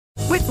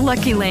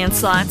Lucky Land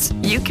Slots,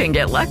 you can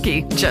get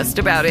lucky just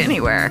about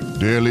anywhere.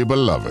 Dearly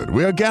beloved,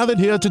 we are gathered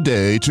here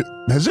today to...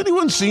 Has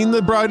anyone seen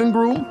the bride and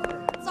groom?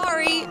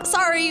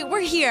 Sorry, we're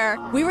here.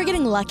 We were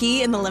getting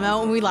lucky in the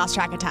limo and we lost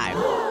track of time.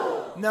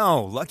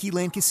 No, Lucky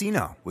Land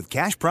Casino, with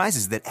cash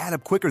prizes that add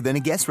up quicker than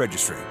a guest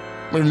registry.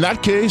 In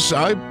that case,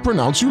 I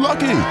pronounce you lucky.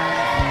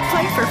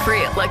 Play for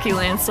free at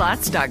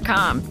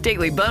LuckyLandSlots.com.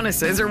 Daily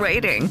bonuses are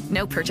waiting.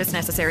 No purchase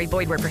necessary.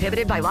 Void where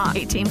prohibited by law.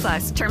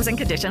 18+. Terms and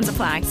conditions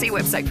apply. See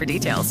website for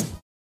details.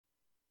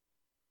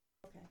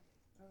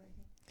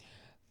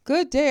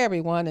 Good day,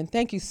 everyone, and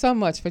thank you so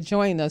much for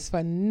joining us for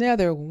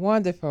another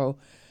wonderful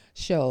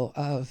show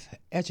of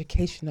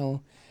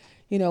educational.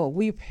 You know,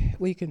 we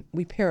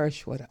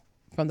perish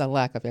from the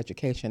lack of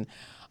education.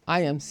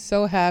 I am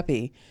so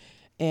happy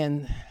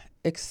and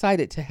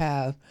excited to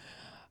have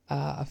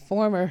a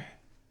former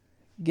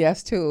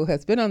guest who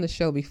has been on the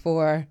show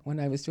before when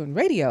I was doing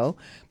radio,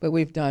 but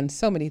we've done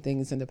so many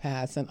things in the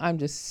past, and I'm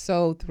just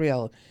so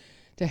thrilled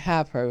to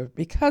have her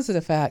because of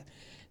the fact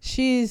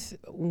she's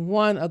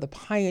one of the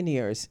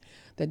pioneers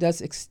that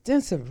does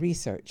extensive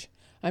research.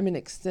 I mean,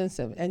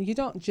 extensive, and you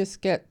don't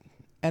just get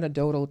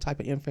anecdotal type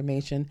of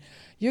information.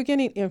 You're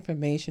getting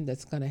information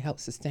that's going to help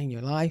sustain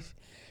your life.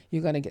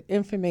 You're going to get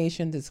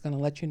information that's going to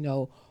let you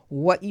know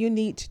what you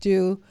need to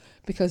do,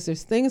 because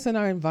there's things in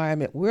our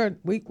environment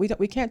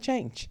we can't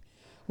change.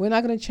 We're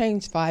not going to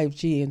change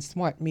 5G and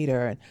smart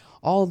meter and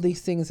all of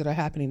these things that are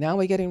happening. Now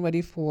we're getting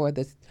ready for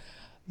the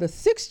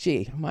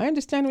 6G. My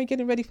understanding, we're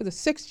getting ready for the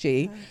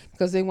 6G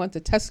because they want the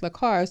Tesla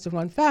cars to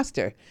run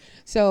faster.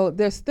 So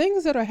there's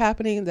things that are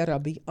happening that are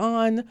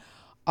beyond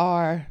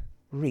our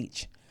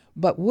reach.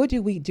 But what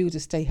do we do to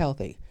stay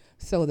healthy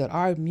so that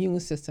our immune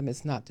system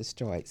is not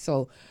destroyed?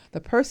 So the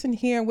person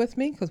here with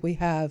me, because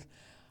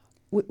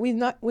we're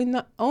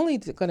not only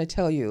going to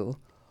tell you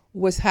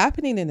what's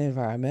happening in the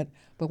environment,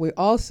 but we're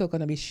also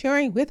going to be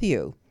sharing with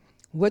you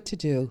what to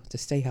do to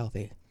stay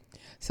healthy.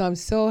 So I'm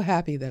so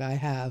happy that I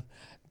have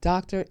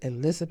Dr.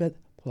 Elizabeth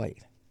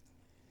Ployte.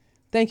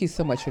 Thank you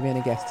so much for being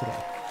a guest today.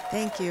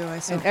 Thank you.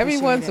 And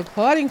everyone's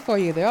applauding for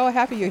you. They're all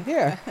happy you're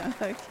here.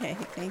 Okay,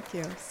 thank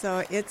you.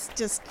 So it's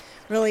just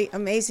really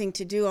amazing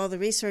to do all the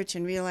research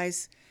and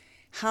realize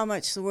how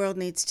much the world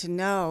needs to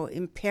know,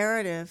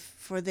 imperative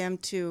for them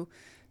to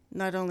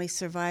not only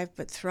survive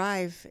but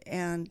thrive.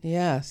 And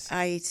yes,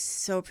 I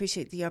so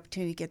appreciate the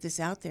opportunity to get this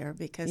out there,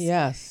 because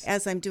yes,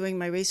 as I'm doing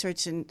my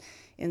research and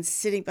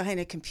sitting behind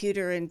a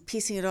computer and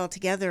piecing it all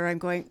together, I'm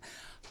going,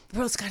 the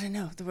world's got to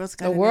know. The world's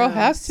got to know. The world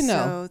has to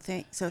know.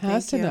 Thank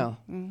you. Know.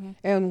 Mm-hmm.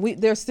 And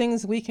there's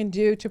things we can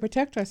do to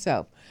protect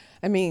ourselves.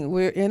 I mean,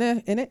 we're in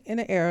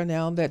an era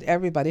now that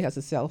everybody has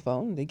a cell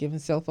phone. They're giving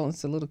cell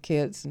phones to little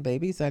kids and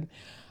babies. I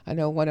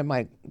know one of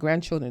my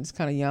grandchildren is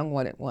kind of young,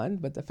 wanted one,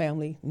 but the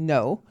family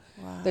know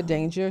the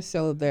danger,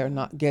 so they're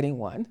not getting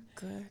one.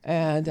 Good.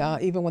 And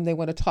even when they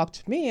want to talk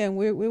to me, and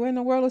we're in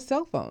the world of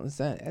cell phones,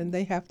 and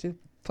they have to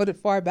put it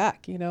far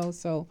back,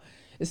 so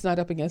it's not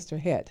up against their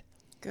head.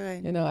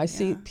 Good. I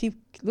see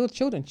little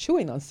children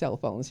chewing on cell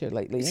phones here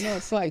lately.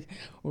 It's like,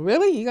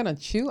 really? You're going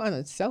to chew on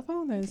a cell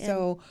phone? And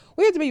so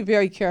we have to be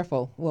very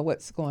careful with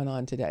what's going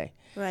on today.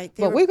 Right.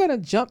 But we're going to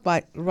jump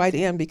right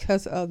in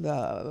because of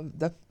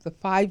the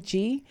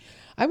 5G.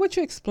 I want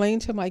you to explain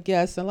to my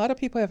guests, a lot of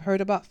people have heard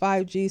about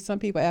 5G. Some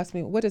people ask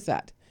me, what is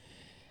that?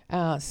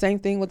 Same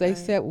thing what they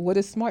said, what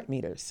is smart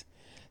meters?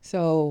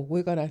 So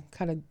we're going to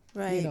kind of,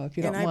 if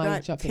you don't mind, jump into that. And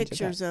I brought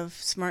pictures of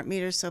smart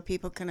meters so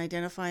people can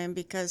identify them,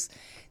 because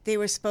they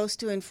were supposed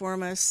to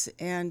inform us,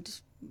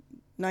 and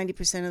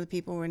 90% of the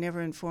people were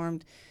never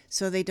informed.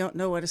 So they don't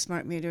know what a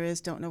smart meter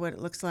is, don't know what it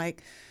looks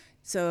like.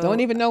 So don't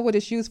even know what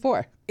it's used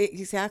for.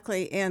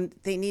 Exactly. And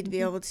they need to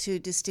be able to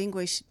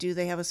distinguish, do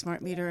they have a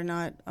smart meter or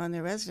not on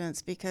their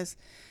residence, because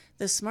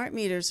the smart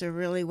meters are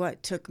really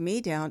what took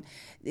me down.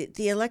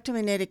 The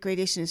electromagnetic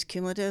radiation is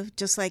cumulative,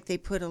 just like they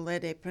put a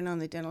lead apron on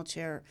the dental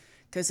chair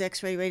because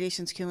X-ray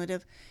radiation is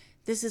cumulative.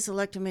 This is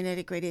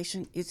electromagnetic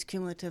radiation. It's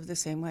cumulative the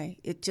same way.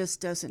 It just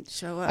doesn't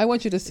show up. I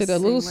want you to sit a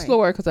little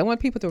slower, because I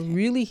want people to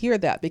really hear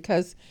that,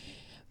 because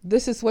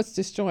this is what's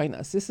destroying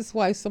us. This is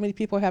why so many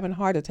people are having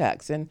heart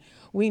attacks. And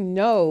we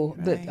know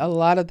that a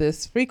lot of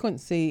this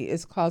frequency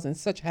is causing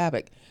such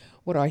havoc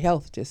with our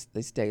health just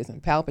these days,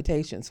 and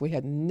palpitations. We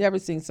had never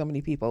seen so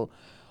many people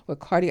with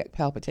cardiac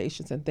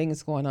palpitations and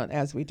things going on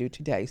as we do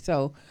today.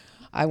 So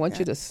I want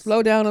you to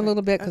slow down a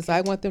little bit, because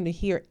I want them to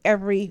hear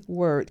every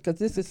word, because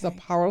this is a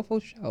powerful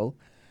show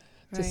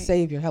to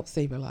help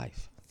save your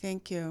life.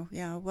 Thank you.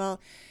 Yeah, well,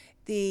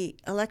 the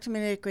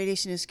electromagnetic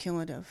radiation is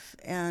cumulative.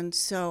 And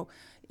so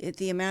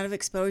the amount of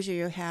exposure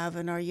you have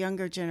in our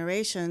younger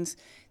generations,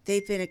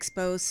 they've been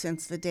exposed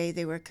since the day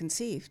they were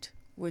conceived,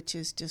 which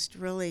is just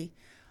really,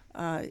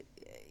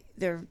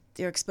 they're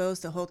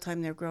exposed the whole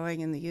time they're growing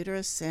in the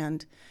uterus,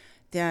 and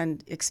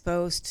then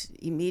exposed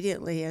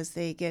immediately as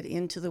they get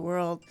into the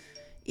world.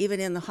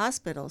 Even in the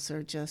hospitals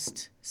are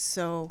just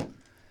so,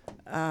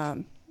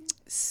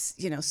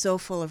 so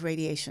full of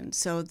radiation.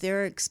 So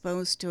they're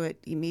exposed to it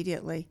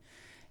immediately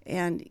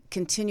and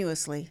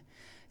continuously.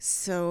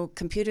 So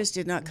computers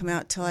did not come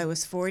out till I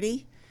was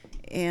 40,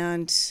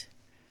 And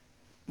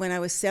when I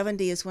was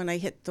 70 is when I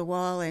hit the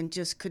wall and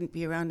just couldn't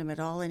be around them at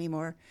all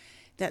anymore.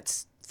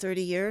 That's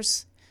 30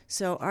 years.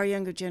 So our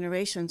younger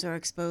generations are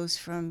exposed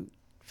from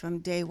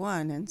day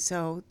one, and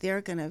so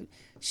they're going to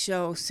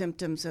show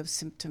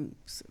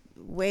symptoms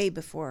way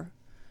before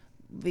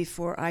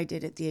I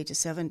did at the age of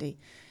 70.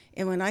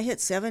 And when I hit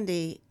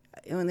 70,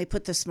 when they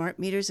put the smart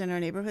meters in our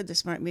neighborhood, the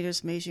smart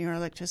meters measuring our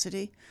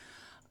electricity,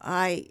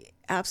 I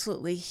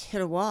absolutely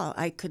hit a wall.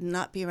 I could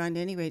not be around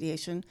any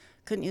radiation,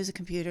 couldn't use a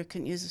computer,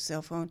 couldn't use a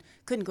cell phone,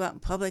 couldn't go out in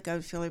public. I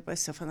would feel like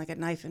myself had like a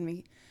knife in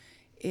me.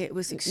 It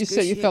was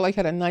excruciating. You felt like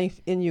you had a knife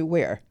in you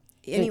where?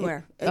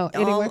 Anywhere.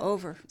 Anywhere? All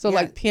over. So yeah,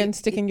 like pin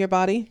sticking your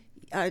body?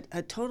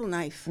 A total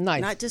knife.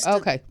 Knife. Not just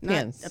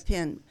pins. not a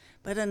pin,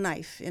 but a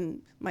knife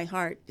in my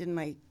heart, in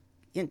my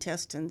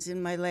intestines,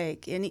 in my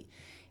leg,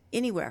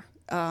 anywhere.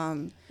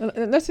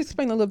 Let's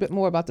explain a little bit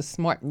more about the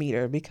smart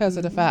meter because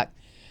of the fact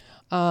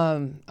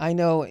I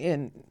know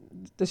in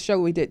the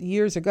show we did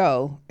years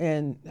ago,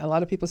 and a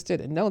lot of people still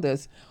didn't know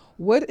this.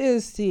 What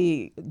is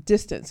the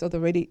distance of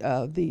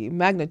the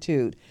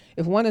magnitude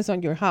if one is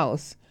on your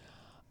house?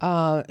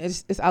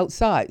 It's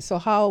outside. So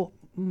how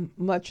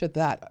much of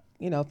that,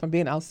 from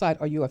being outside,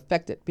 are you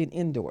affected being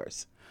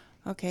indoors?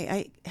 Okay,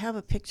 I have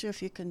a picture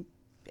if you can.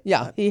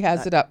 Yeah, he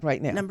has it up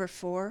right now. Number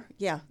 4.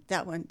 Yeah,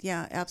 that one.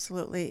 Yeah,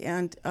 absolutely.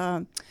 And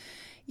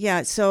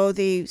so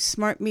the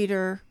smart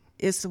meter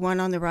is the one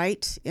on the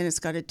right, and it's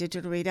got a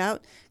digital readout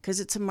because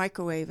it's a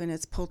microwave and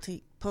it's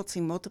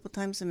pulsing multiple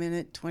times a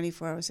minute,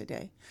 24 hours a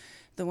day.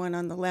 The one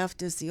on the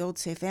left is the old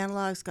safe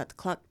analog. It's got the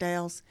clock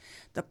dials.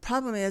 The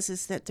problem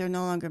is that they're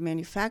no longer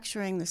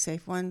manufacturing the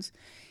safe ones,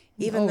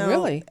 even though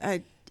really?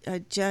 a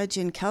judge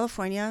in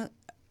California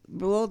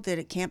ruled that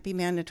it can't be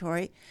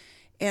mandatory.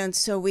 And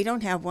so we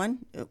don't have one.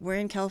 We're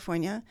in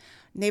California.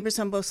 Neighbors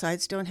on both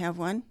sides don't have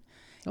one.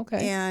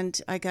 Okay. And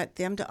I got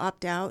them to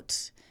opt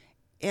out.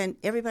 And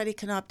everybody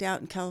can opt out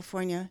in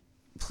California.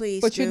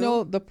 Please But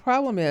do. the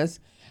problem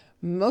is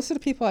most of the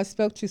people I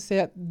spoke to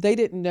said they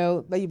didn't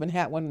know they even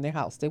had one in their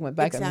house. They went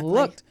back and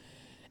looked.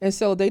 And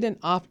so they didn't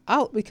opt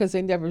out because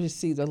they never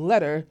received a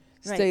letter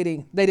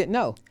stating they didn't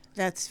know.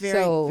 That's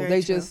very, so very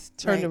they true. just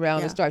turned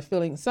around and started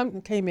feeling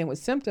something came in with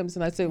symptoms.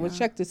 And I said, well,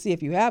 check to see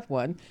if you have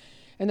one.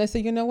 And they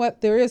said, you know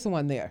what? There is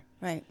one there.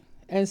 Right.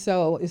 And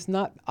so it's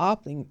not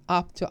opt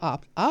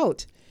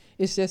out.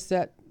 It's just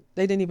that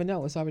they didn't even know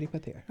it was already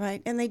put there.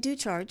 Right. And they do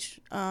charge.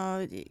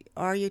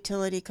 Our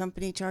utility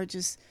company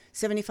charges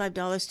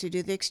 $75 to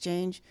do the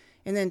exchange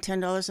and then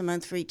 $10 a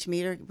month for each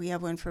meter. We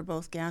have one for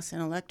both gas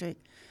and electric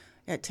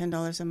at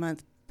 $10 a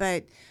month.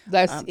 But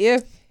that's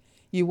if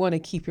you want to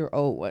keep your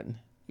old one.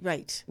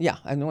 Right. Yeah.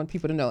 I want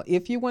people to know.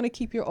 If you want to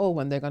keep your old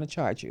one, they're going to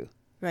charge you.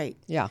 Right.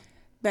 Yeah.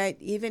 But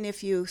even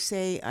if you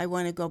say, I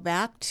want to go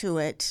back to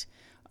it,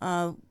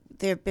 there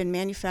have been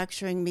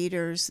manufacturing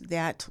meters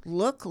that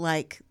look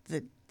like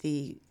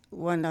the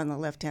one on the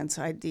left-hand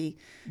side, the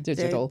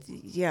digital.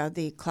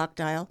 The clock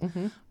dial.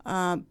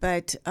 Mm-hmm.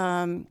 But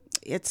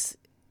it's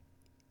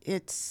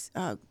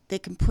they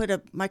can put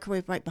a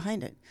microwave right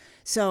behind it.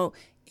 So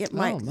it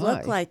might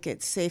look like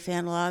it's safe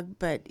analog,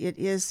 but it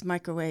is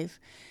microwave.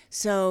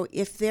 So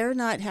if they're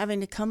not having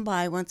to come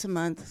by once a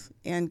month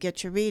and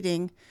get your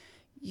reading,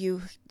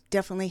 you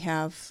definitely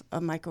have a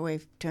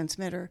microwave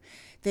transmitter.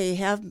 They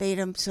have made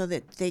them so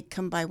that they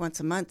come by once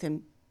a month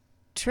and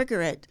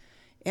trigger it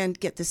and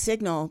get the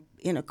signal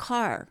in a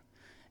car.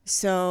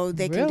 So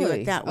they can do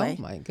it that way.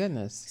 Oh, my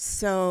goodness.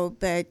 So,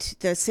 but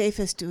the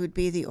safest would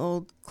be the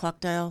old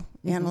clock dial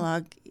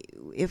analog,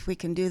 if we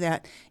can do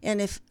that. And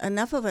if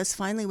enough of us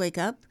finally wake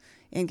up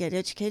and get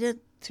educated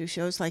through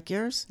shows like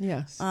yours,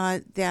 yes,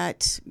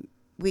 that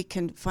we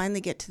can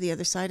finally get to the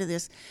other side of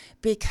this,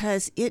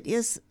 because it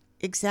is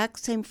exact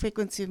same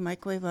frequency of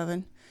microwave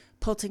oven,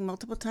 pulsing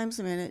multiple times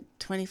a minute,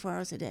 24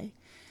 hours a day.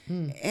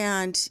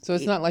 And so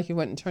it's not like you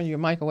went and turned your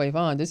microwave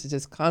on. This is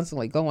just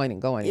constantly going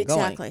and going and going.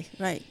 Exactly,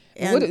 right.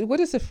 And what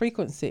is the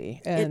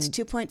frequency? It's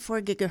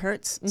 2.4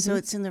 gigahertz, so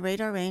it's in the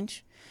radar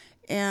range.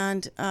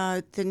 And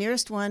the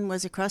nearest one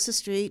was across the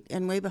street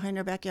and way behind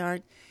our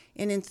backyard.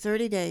 And in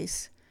 30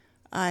 days,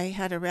 I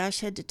had a rash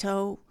head to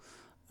toe,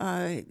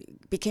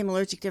 became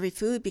allergic to every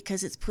food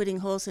because it's putting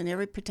holes in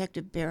every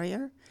protective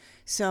barrier.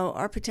 So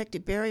our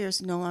protective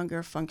barriers no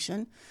longer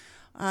function.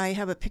 I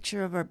have a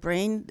picture of our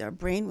brain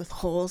with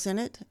holes in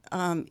it.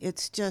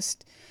 It's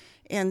just,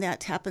 and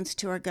that happens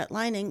to our gut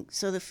lining.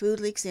 So the food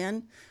leaks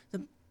in,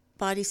 the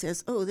body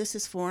says, oh, this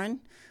is foreign,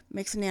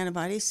 makes an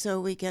antibody,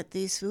 so we get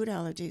these food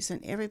allergies.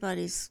 And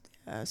everybody's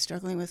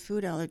struggling with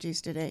food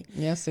allergies today.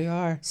 Yes, they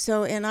are.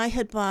 So, and I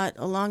had bought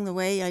along the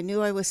way, I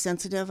knew I was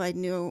sensitive. I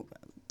knew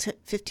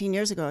 15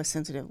 years ago I was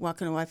sensitive. Walk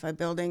in a Wi-Fi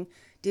building,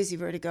 dizzy,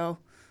 vertigo.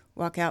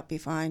 Walk out, be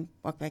fine,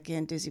 walk back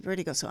in, dizzy,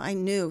 vertigo. So I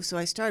knew. So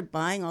I started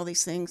buying all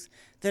these things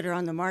that are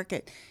on the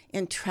market,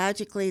 and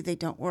tragically, they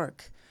don't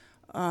work.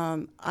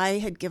 I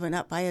had given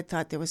up. I had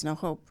thought there was no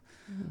hope,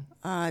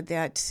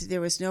 that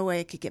there was no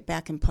way I could get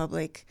back in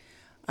public.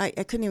 I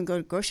couldn't even go to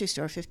a grocery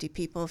store, 50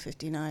 people,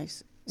 50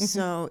 knives.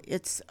 So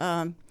it's,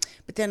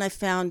 but then I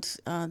found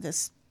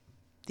this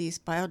these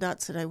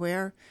biodots that I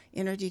wear,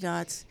 energy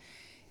dots.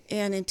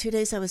 And in 2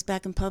 days I was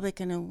back in public,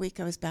 and in a week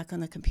I was back on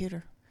the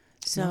computer.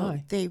 So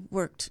My. they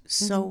worked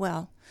so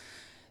well.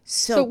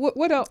 So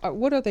what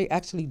are they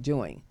actually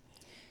doing?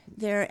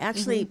 They're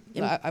actually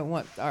I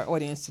want our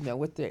audience to know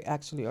what they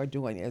actually are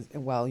doing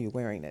while you're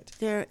wearing it.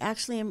 they're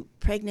actually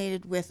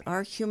impregnated with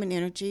our human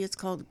energy. It's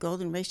called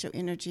golden ratio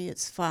energy.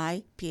 It's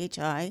Phi,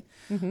 PHI.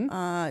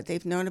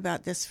 They've known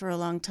about this for a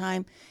long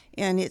time,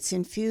 and it's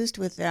infused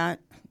with that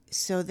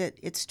so that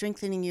it's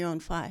strengthening your own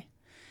Phi.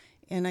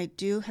 And I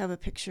do have a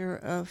picture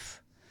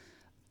of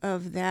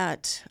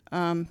that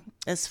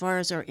as far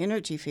as our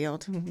energy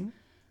field.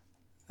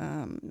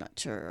 Not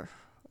sure.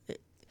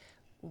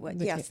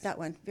 Yes, that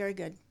one. Very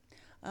good.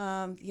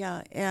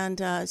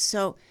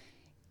 So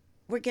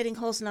we're getting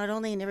holes not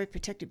only in every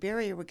protective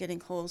barrier, we're getting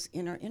holes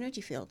in our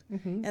energy field.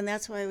 And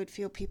that's why I would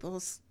feel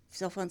people's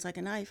cell phones like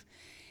a knife.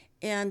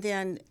 And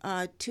then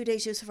 2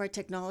 days use of our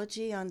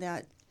technology on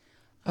that.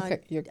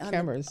 Your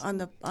cameras. On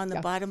the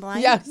bottom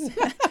line. Yes.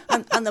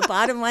 on the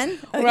bottom one.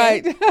 Okay?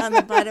 Right. On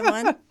the bottom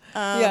one.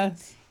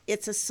 Yes.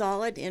 It's a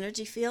solid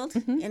energy field.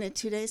 And in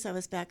 2 days I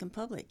was back in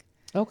public.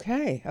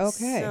 Okay.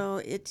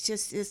 So it's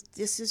just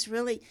this is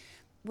really,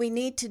 we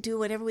need to do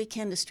whatever we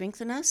can to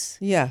strengthen us.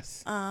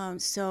 Yes.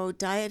 So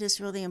diet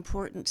is really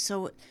important.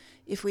 So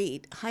if we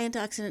eat high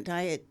antioxidant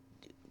diet,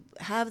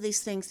 have these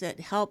things that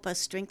help us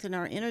strengthen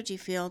our energy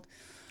field.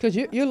 Because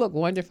you look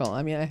wonderful.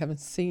 I mean, I haven't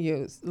seen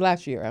you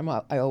last year.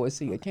 I always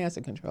see you at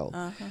Cancer Control,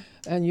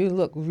 and you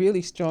look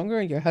really stronger.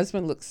 And your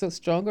husband looks so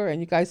stronger, and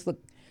you guys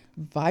look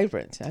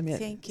vibrant. I mean,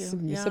 Thank you.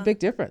 It's a big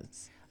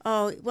difference.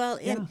 Oh, well,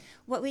 and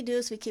what we do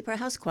is we keep our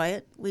house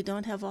quiet. We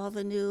don't have all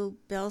the new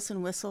bells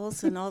and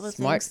whistles and all the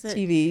Smart things that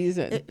TVs.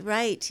 And,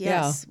 right,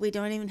 yes. We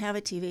don't even have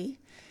a TV.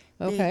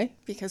 Okay.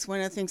 Because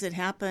one of the things that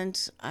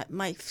happened,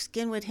 my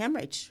skin would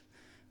hemorrhage.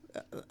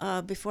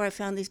 Before I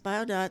found these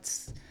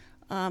biodots,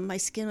 my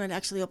skin would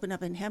actually open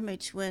up and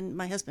hemorrhage when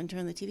my husband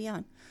turned the TV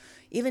on.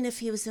 Even if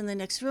he was in the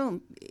next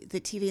room,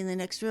 the TV in the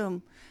next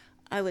room,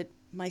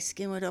 my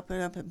skin would open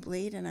up and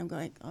bleed, and I'm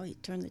going, oh, he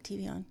turned the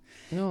TV on.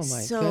 Oh,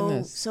 my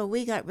goodness. So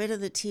we got rid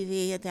of the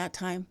TV at that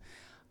time.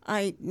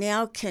 I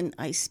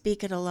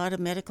speak at a lot of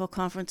medical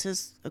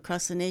conferences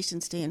across the nation,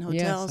 stay in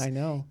hotels. Yes, I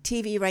know.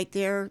 TV right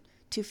there,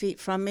 2 feet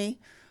from me,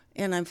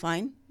 and I'm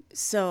fine.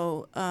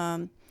 So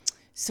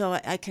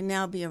I can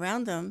now be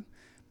around them,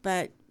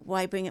 but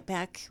why bring it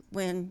back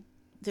when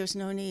there's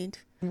no need?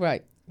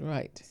 Right.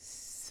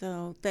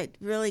 So, but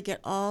really get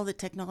all the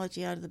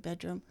technology out of the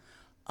bedroom,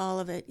 all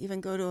of it,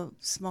 even go to a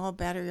small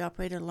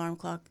battery-operated alarm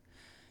clock,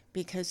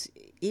 because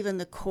even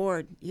the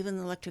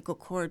electrical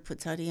cord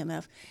puts out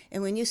EMF.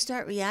 And when you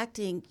start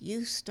reacting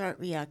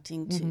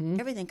to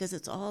everything, because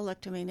it's all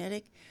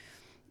electromagnetic.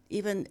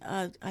 Even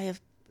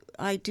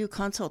I do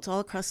consults all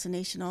across the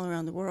nation, all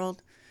around the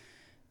world.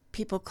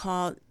 People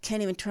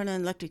can't even turn on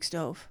an electric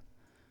stove.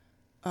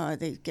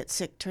 They get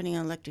sick turning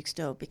on an electric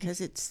stove because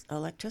it's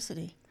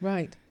electricity.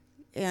 Right.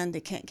 And they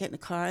can't get in a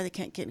car. They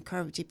can't get in a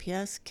car with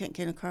GPS. Can't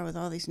get in a car with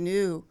all these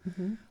new,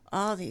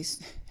 all these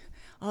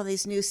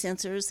new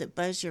sensors that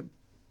buzz your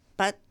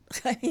butt.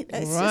 I mean,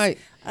 right.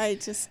 I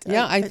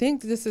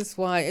think this is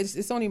why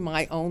it's only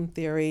my own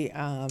theory.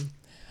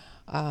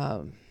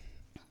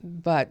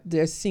 But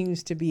there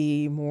seems to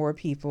be more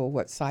people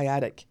with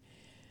sciatic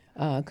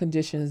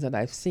conditions that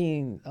I've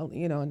seen,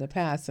 in the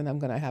past, and I'm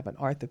going to have an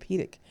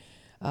orthopedic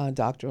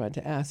doctor on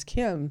to ask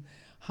him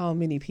how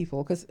many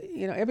people, because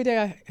every day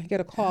I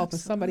get a call from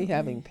somebody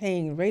having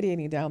pain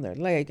radiating down their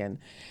leg, and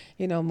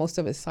most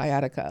of it's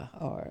sciatica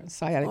or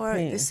sciatic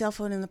pain. Or the cell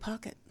phone in the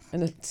pocket.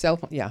 And the cell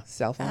phone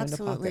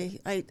Absolutely.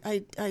 in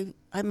the pocket.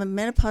 I'm a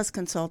menopause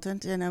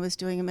consultant, and I was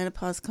doing a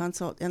menopause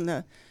consult, and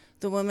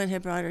the woman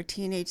had brought her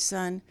teenage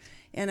son,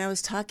 and I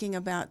was talking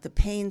about the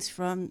pains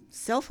from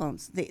cell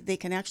phones. They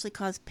can actually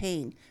cause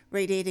pain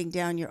radiating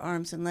down your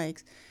arms and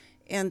legs.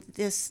 And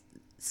this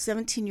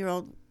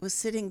 17-year-old was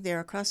sitting there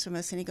across from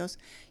us, and he goes,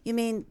 "You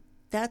mean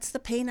that's the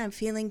pain I'm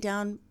feeling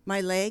down my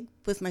leg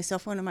with my cell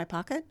phone in my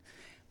pocket?"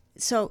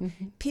 So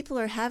people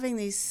are having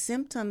these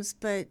symptoms,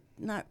 but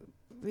not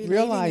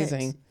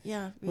realizing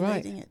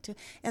it to,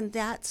 and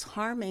that's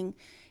harming.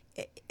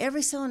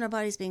 Every cell in our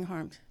body is being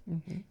harmed.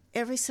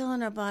 Every cell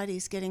in our body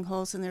is getting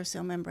holes in their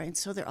cell membranes,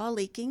 so they're all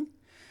leaking.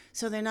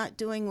 So they're not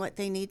doing what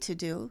they need to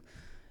do,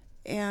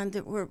 and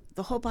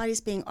the whole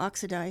body's being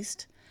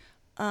oxidized.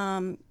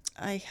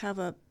 I have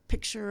a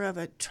picture of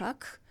a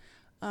truck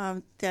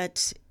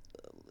that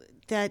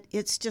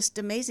it's just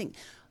amazing.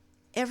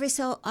 Every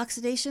cell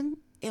oxidation.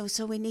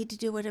 So we need to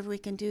do whatever we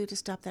can do to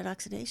stop that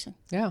oxidation.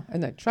 Yeah,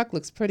 and that truck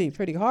looks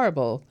pretty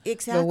horrible.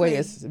 Exactly. The way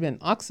it's been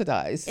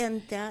oxidized.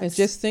 And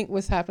just think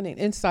what's happening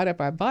inside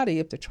of our body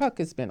if the truck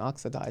has been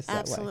oxidized that way.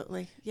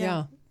 Absolutely.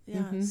 Yeah.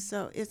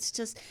 So it's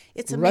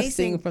amazing.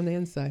 Rusting from the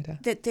inside.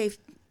 That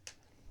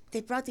they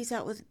brought these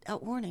out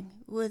without warning,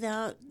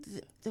 without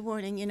the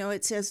warning.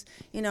 It says,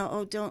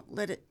 don't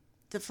let it,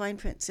 the fine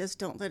print says,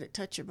 don't let it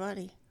touch your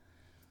body.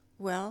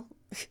 Well,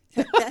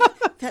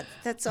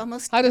 that's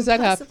almost how does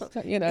impossible.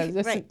 that happen?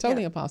 That's right,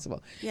 totally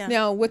impossible. Yeah.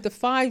 Now with the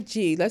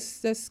 5G,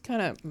 let's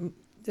kind of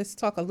just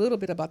talk a little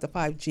bit about the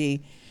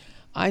 5G.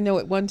 I know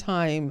at one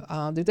time,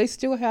 do they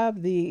still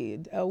have the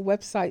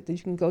website that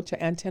you can go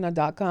to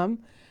antenna.com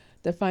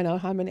to find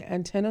out how many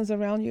antennas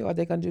around you? Are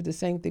they going to do the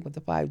same thing with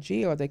the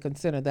 5G, or they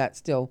consider that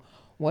still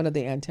one of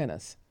the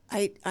antennas?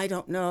 I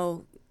don't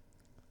know.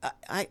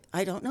 I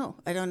don't know.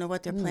 I don't know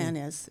what their plan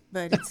is,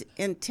 but it's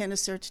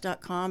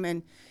antennasearch.com,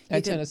 and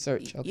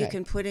you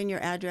can put in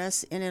your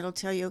address, and it'll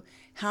tell you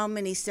how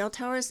many cell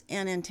towers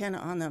and antenna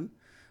on them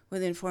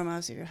within 4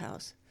 miles of your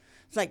house.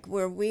 It's like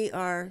where we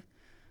are.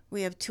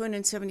 We have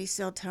 270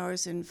 cell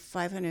towers and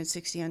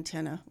 560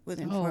 antenna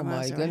within 4 miles of our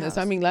house. Oh, my goodness.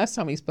 I mean, last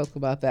time we spoke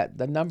about that,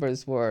 the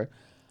numbers were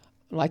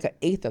like an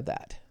eighth of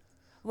that.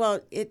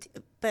 Well,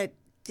 but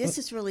this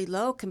is really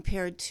low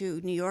compared to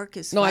New York.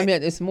 I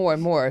meant it's more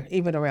and more,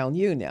 even around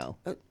you now.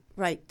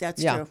 Right,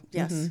 that's true.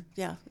 Yes,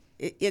 yeah.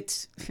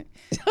 It's,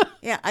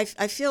 yeah, I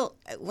feel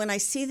when I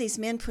see these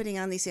men putting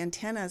on these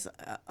antennas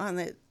on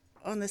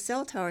the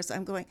cell towers,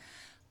 I'm going,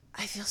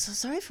 I feel so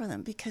sorry for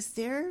them because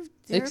they're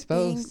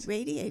exposed, being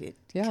radiated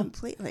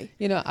completely.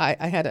 You know, I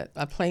had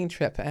a plane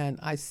trip, and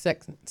I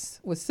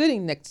was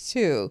sitting next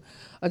to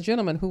a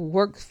gentleman who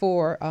worked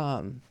for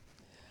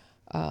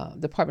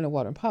Department of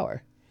Water and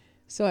Power.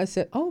 So I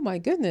said, "Oh my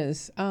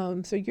goodness!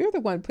 So you're the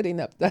one putting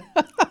up the?"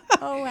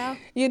 Oh wow!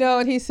 You know,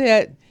 and he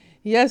said,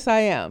 "Yes, I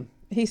am."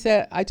 He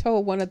said, "I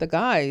told one of the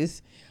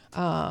guys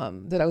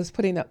that I was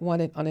putting up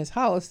one on his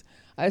house.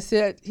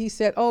 He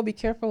said, oh, be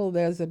careful.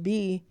 There's a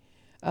bee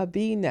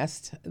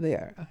nest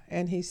there."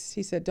 And he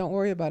said, "Don't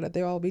worry about it.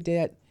 They'll all be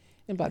dead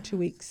in about 2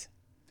 weeks."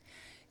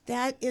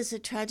 That is a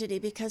tragedy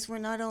because we're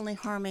not only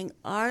harming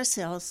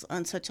ourselves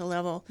on such a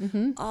level,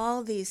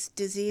 all these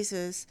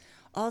diseases,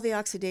 all the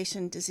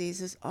oxidation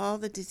diseases, all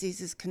the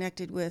diseases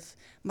connected with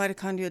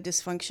mitochondrial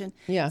dysfunction,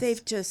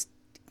 they've just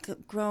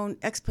grown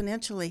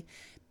exponentially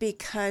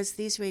because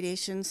these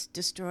radiations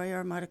destroy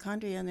our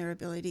mitochondria and their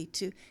ability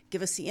to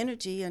give us the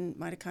energy, and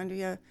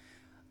mitochondria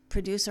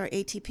produce our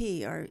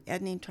ATP, our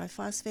adenine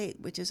triphosphate,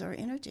 which is our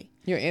energy.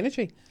 Your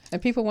energy. And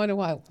people wonder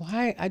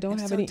why I don't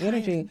have any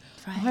energy.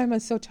 Right. Why am I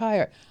so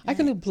tired? Right. I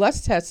can do blood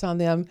tests on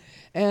them,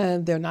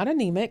 and they're not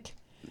anemic.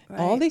 Right.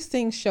 All these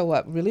things show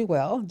up really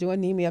well. Do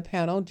anemia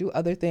panel, do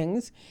other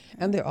things,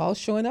 and they're all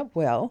showing up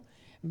well.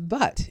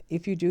 But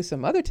if you do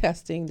some other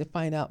testing to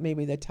find out,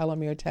 maybe the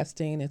telomere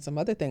testing and some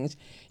other things,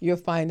 you'll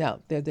find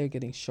out that they're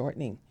getting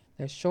shortening.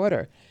 They're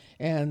shorter.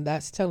 And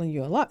that's telling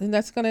you a lot. And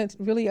that's going to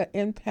really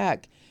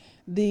impact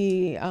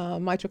the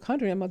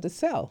mitochondrium of the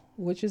cell,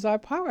 which is our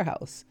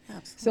powerhouse.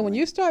 Absolutely. So when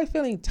you start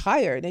feeling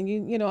tired, and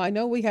you know, I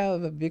know we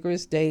have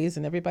vigorous days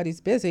and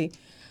everybody's busy,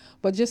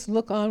 but just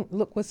look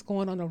what's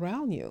going on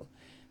around you.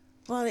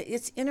 Well,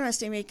 it's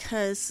interesting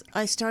because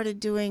I started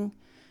doing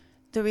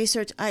the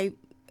research.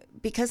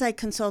 Because I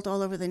consult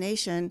all over the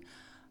nation,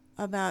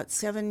 about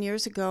 7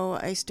 years ago,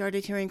 I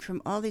started hearing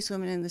from all these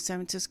women in the San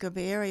Francisco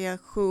Bay Area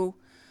who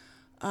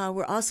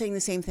were all saying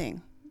the same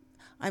thing.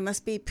 I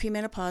must be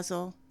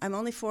premenopausal. I'm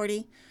only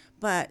 40,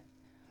 but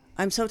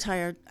I'm so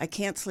tired. I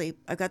can't sleep.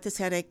 I've got this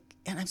headache,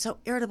 and I'm so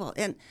irritable.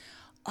 And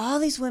all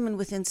these women,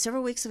 within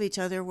several weeks of each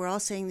other, were all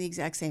saying the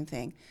exact same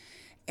thing.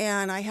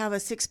 And I have a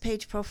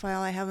 6-page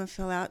profile I have them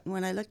fill out, and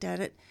when I looked at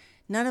it,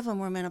 none of them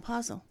were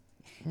menopausal.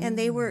 And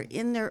they were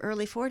in their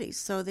early 40s,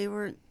 so they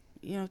were,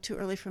 too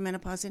early for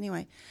menopause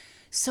anyway.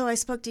 So I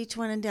spoke to each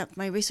one in depth.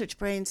 My research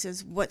brain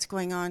says, what's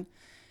going on?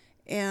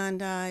 And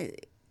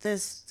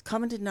the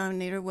common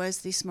denominator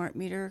was the smart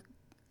meter,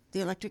 the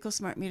electrical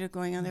smart meter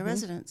going on their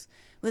residence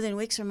within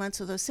weeks or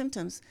months of those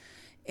symptoms.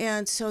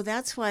 And so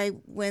that's why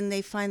when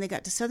they finally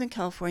got to Southern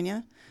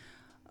California,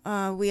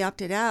 we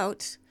opted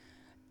out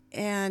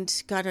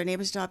and got our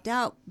neighbors to opt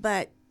out.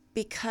 But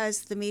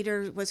because the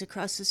meter was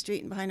across the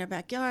street and behind our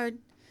backyard,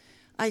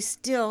 I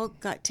still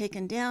got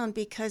taken down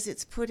because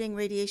it's putting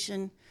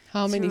radiation.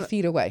 How many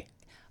feet away?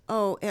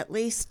 Oh, at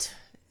least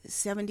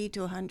 70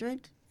 to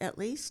 100, at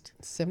least.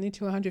 70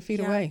 to 100 feet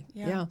away.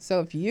 Yeah. So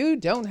if you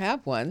don't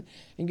have one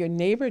and your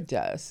neighbor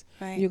does,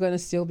 you're going to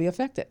still be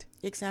affected.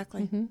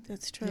 Exactly.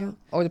 That's true. Yeah.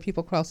 Or the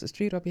people across the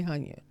street or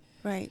behind you.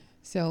 Right.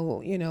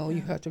 So, you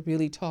have to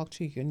really talk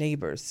to your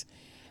neighbors.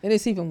 And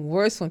it's even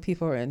worse when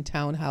people are in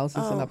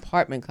townhouses and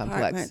apartment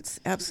complexes. Apartments,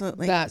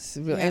 absolutely. That's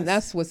real, and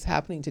that's what's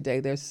happening today.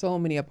 There's so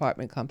many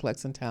apartment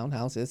complexes and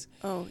townhouses.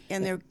 Oh,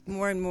 and they're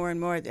more and more and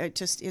more. They're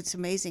it's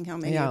amazing how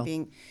many are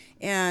being.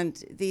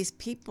 And these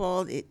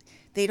people,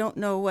 they don't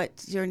know what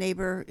your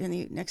neighbor in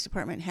the next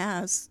apartment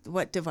has.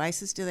 What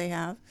devices do they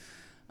have?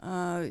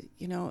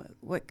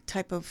 What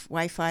type of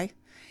Wi-Fi?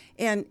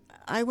 And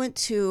I went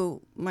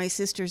to my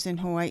sister's in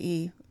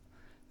Hawaii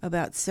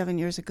about 7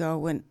 years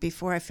ago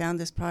before I found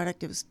this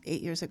product. It was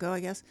 8 years ago, I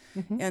guess.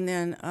 And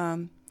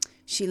then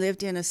she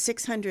lived in a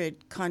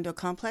 600 condo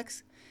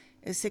complex,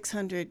 a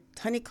 600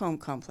 honeycomb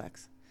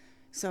complex.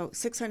 So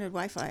 600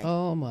 Wi-Fi.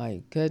 Oh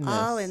my goodness.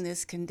 All in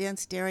this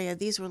condensed area.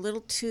 These were little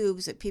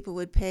tubes that people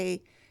would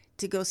pay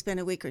to go spend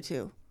a week or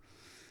two.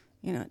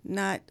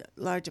 Not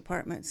large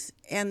apartments.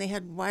 And they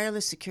had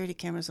wireless security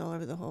cameras all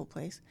over the whole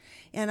place.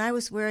 And I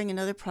was wearing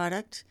another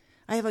product.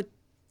 I have a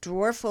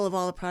drawer full of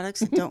all the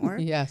products that don't work.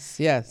 Yes.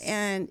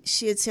 And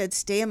she had said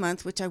stay a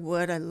month, which I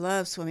would. I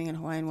love swimming in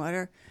Hawaiian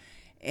water.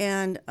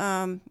 And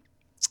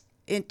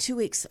in 2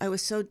 weeks, I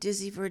was so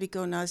dizzy,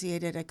 vertigo,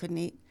 nauseated, I couldn't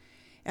eat.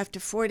 After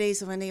 4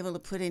 days of unable to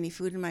put any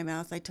food in my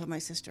mouth, I told my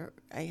sister,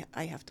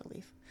 I have to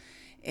leave.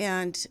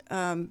 And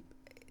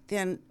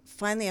then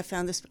finally I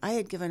found this. I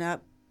had given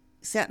up,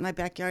 sat in my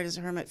backyard as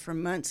a hermit for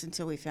months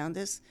until we found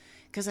this,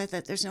 because I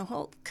thought there's no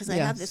hope, because I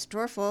have this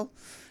drawer full.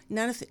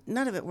 None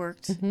of it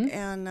worked.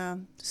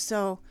 And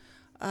so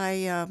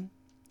I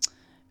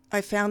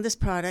found this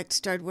product,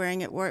 started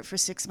wearing it, wore it for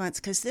 6 months,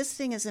 because this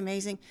thing is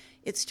amazing.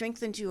 It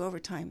strengthens you over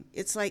time.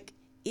 It's like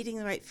eating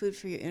the right food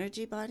for your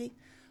energy body,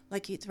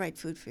 like you eat the right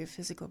food for your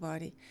physical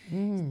body.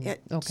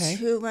 Okay.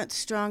 2 months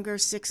stronger,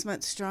 6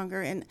 months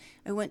stronger. And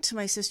I went to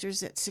my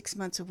sister's at 6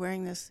 months of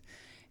wearing this,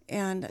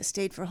 and I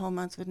stayed for a whole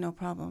month with no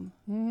problem.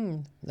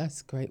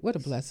 That's great. What a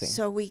blessing.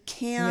 So we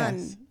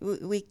can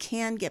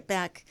get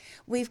back.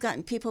 We've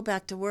gotten people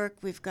back to work.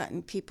 We've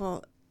gotten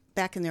people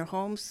back in their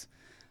homes.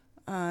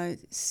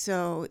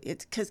 So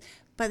it's because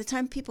by the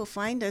time people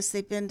find us,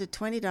 they've been to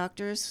 20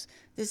 doctors.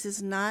 This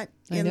is not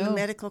in the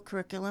medical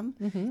curriculum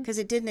because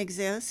it didn't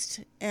exist.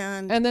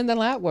 And then the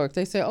lab work.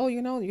 They say, oh,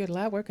 your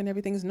lab work and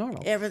everything's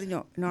normal. Everything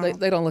normal.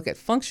 They don't look at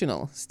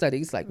functional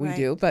studies like we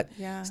do, but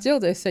still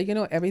they say,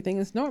 everything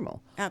is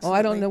normal. Absolutely. Oh,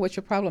 I don't know what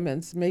your problem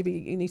is. Maybe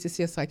you need to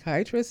see a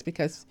psychiatrist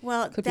because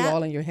it could be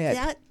all in your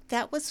head.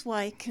 That was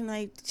why. Can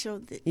I show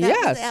that?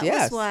 Yes. That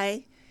was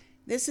why.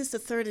 This is the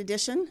 3rd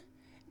edition,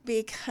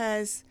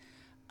 because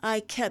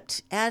I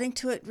kept adding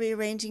to it,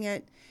 rearranging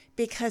it,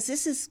 because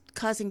this is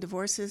causing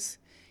divorces,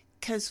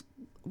 because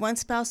one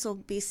spouse will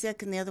be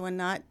sick and the other one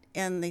not,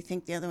 and they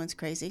think the other one's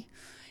crazy,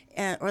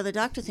 or the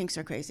doctor thinks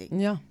they're crazy.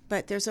 Yeah.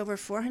 But there's over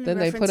 400 then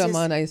references. Then they put them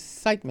on a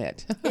psych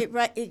med.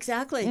 Right,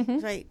 exactly,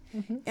 right.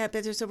 But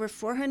there's over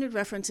 400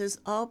 references,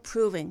 all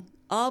proving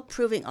all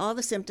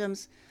the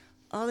symptoms.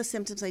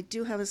 I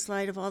do have a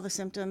slide of all the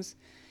symptoms.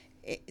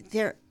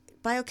 They're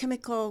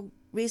biochemical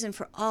reason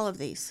for all of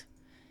these.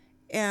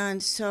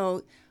 And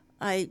so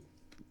I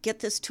get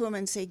this to them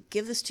and say,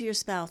 give this to your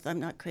spouse. I'm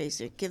not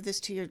crazy. Give this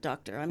to your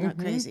doctor. I'm not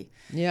crazy.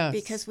 Yes.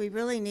 Because we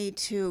really need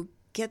to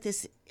get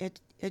this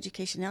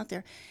education out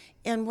there.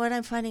 And what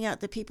I'm finding out,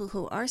 the people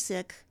who are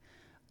sick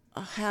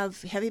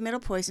have heavy metal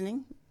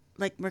poisoning,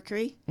 like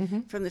mercury,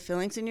 from the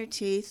fillings in your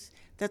teeth.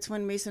 That's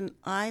one reason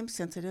I'm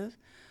sensitive,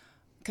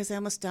 because I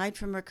almost died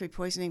from mercury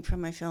poisoning from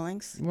my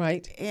fillings.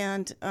 Right.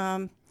 And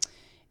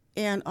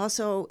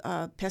also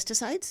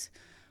pesticides.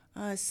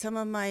 Some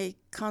of my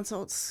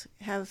consults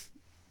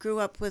grew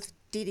up with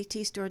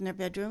DDT stored in their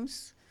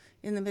bedrooms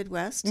in the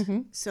Midwest,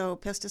 so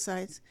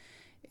pesticides,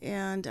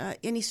 and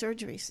any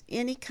surgeries,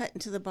 any cut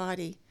into the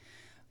body.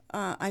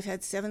 I've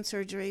had 7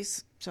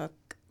 surgeries, so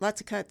lots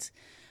of cuts.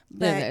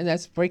 But and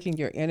that's breaking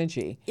your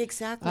energy.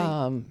 Exactly.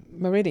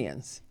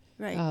 Meridians.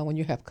 Right. When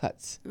you have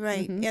cuts.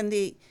 Right.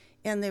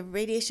 And the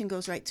radiation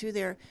goes right through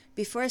there.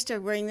 Before I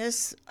started wearing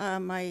this,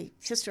 my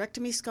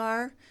hysterectomy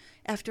scar,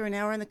 after an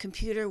hour on the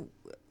computer,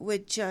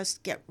 would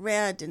just get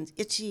red and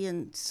itchy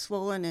and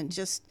swollen and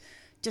just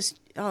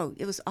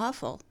it was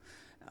awful.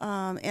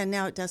 And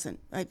now it doesn't.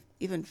 I've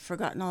even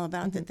forgotten all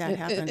about that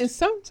happened. And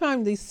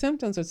sometimes these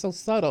symptoms are so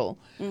subtle,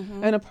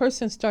 and a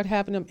person start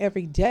having them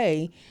every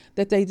day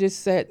that they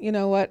just said, you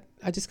know what,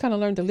 I just kind of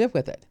learned to live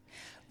with it.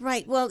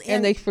 Right. Well,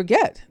 and they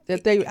forget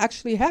that they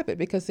actually have it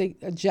because they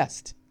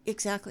adjust.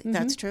 Exactly.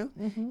 That's true.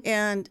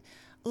 And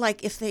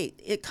like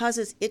it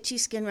causes itchy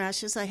skin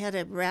rashes. I had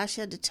a rash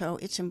head to toe,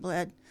 itch and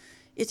bled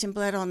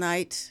all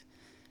night,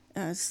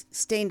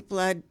 stained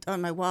blood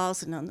on my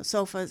walls and on the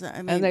sofas. I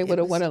mean, and they would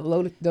have wanted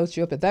to dose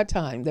you up at that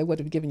time. They would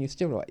have given you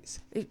steroids.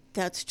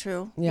 That's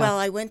true. Yeah. Well,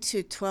 I went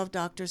to 12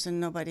 doctors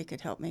and nobody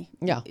could help me.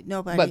 Yeah.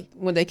 Nobody. But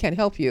when they can't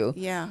help you,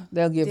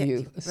 they'll give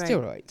you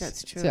steroids. Right.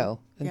 That's true. So,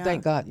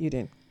 thank God you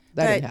didn't.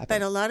 That didn't happen.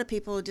 But a lot of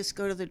people just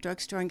go to the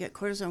drugstore and get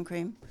cortisone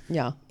cream.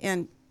 Yeah.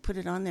 And put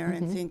it on there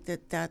and think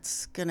that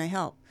that's going to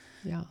help.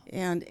 Yeah.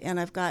 And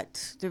I've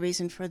got the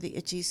reason for the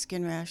itchy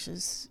skin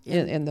rashes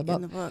in the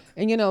book.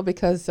 And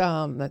because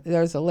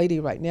there's a lady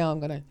right now, I'm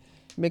going to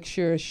make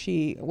sure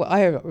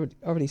I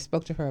already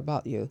spoke to her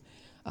about you,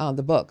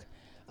 the book,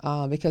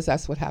 because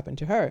that's what happened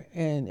to her.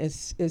 And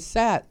it's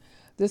sad.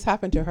 This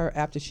happened to her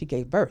after she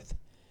gave birth.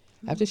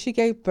 After she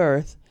gave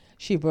birth,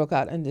 she broke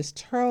out in this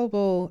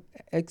terrible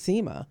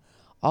eczema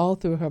all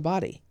through her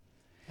body.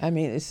 I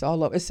mean, it's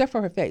all over, except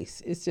for her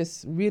face. It's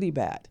just really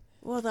bad.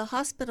 Well, the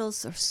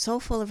hospitals are so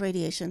full of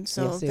radiation,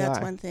 so yes, that's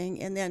one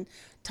thing. And then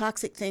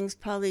toxic things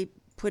probably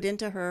put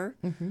into her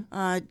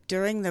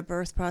during the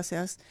birth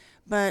process.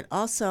 But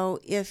also,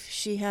 if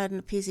she had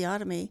an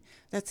episiotomy,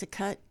 that's a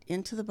cut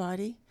into the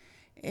body.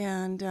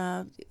 And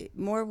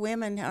more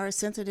women are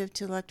sensitive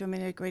to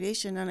electromagnetic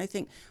radiation. And I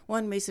think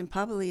one reason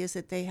probably is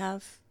that they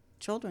have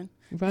children.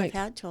 Right. They've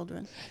had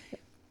children.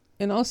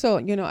 And also,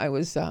 I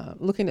was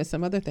looking at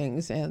some other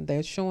things, and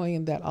they're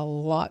showing that a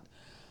lot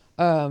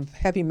of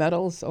heavy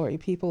metals or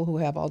people who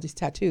have all these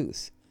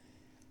tattoos.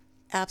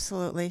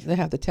 Absolutely. They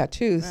have the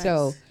tattoos. Right.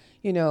 So,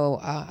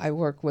 I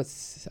work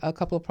with a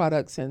couple of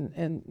products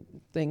and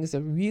things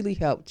that really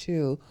help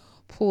to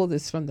pull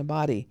this from the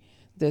body,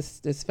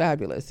 this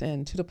fabulous,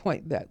 and to the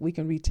point that we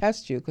can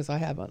retest you, because I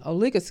have an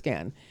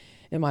OligoScan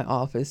in my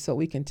office, so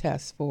we can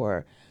test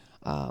for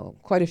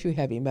quite a few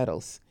heavy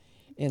metals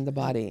in the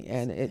body,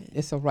 and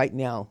it's a right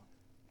now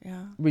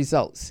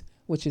results,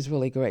 which is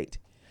really great.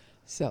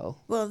 So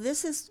well,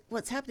 this is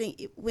what's happening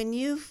when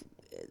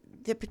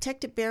the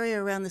protective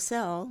barrier around the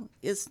cell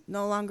is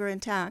no longer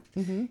intact.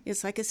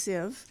 It's like a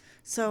sieve.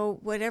 So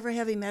whatever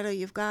heavy metal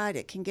you've got,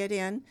 it can get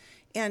in.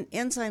 And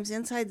enzymes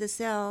inside the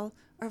cell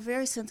are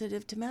very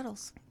sensitive to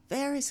metals,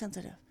 very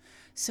sensitive.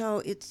 So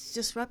it's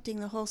disrupting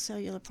the whole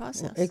cellular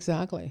process.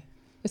 Exactly.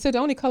 They said the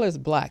only color is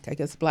black. I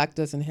guess black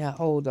doesn't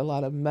hold a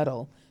lot of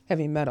metal,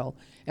 heavy metal.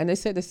 And they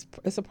said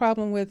it's a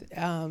problem with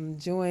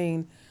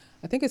doing,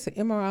 I think it's an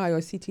MRI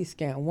or CT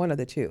scan, one of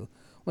the two,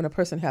 when a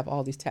person have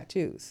all these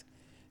tattoos.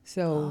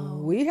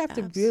 So we have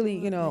to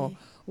really, a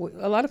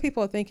lot of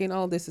people are thinking,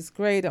 oh, this is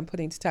great. I'm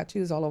putting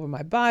tattoos all over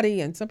my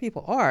body. And some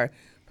people are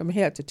from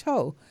head to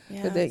toe.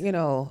 Yes. But they,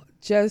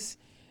 just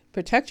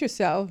protect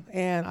yourself.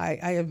 And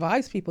I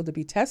advise people to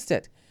be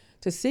tested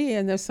to see.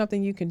 And there's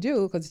something you can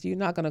do, because you're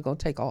not going to go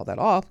take all that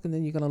off, and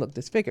then you're going to look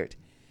disfigured,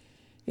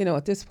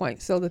 at this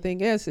point. So the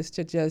thing is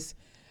to just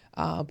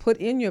put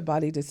in your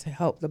body to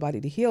help the body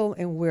to heal,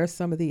 and wear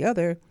some of the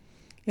other,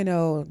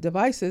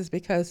 devices,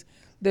 because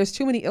there's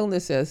too many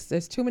illnesses,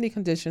 there's too many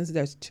conditions,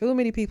 there's too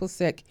many people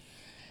sick,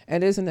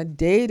 and there isn't a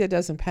day that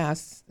doesn't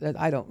pass that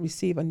I don't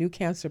receive a new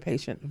cancer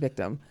patient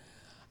victim.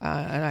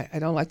 And I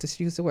don't like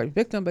to use the word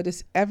victim, but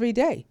it's every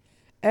day.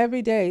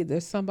 Every day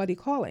there's somebody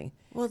calling.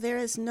 Well, there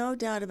is no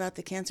doubt about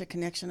the Cancer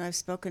Connection. I've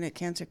spoken at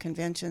cancer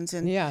conventions,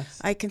 and yes.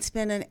 I can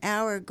spend an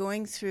hour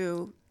going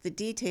through the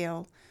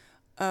detail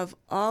of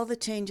all the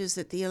changes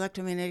that the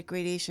electromagnetic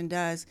radiation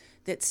does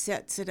that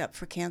sets it up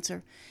for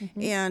cancer.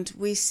 And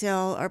we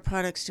sell our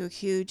products to a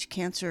huge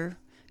cancer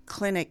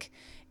clinic.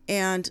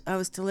 And I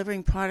was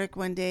delivering product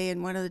one day,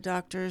 and one of the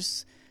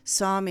doctors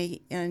saw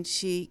me, and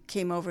she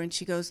came over and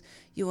she goes,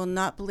 "You will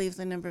not believe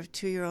the number of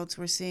 2-year-olds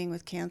we're seeing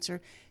with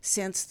cancer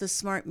since the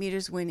smart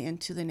meters went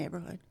into the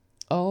neighborhood."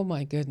 Oh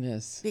my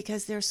goodness.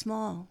 Because they're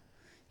small,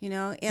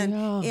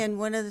 and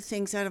one of the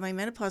things out of my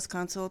menopause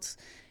consults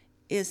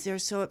is they're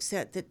so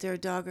upset that their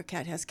dog or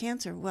cat has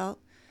cancer. Well,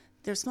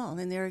 they're small,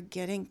 and they're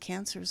getting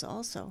cancers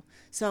also.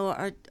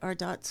 So our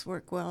dots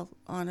work well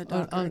on a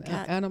dog or a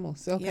cat.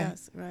 Animals, okay.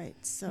 Yes, right.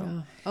 So,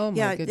 yeah. Oh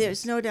my goodness.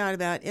 There's no doubt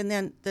about it. And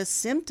then the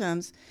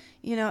symptoms,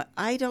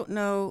 I don't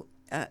know.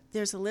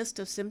 There's a list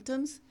of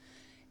symptoms,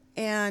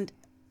 and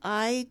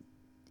I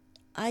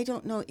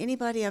don't know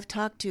anybody I've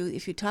talked to.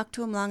 If you talk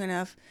to them long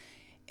enough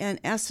and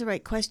ask the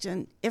right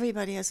question,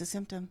 everybody has a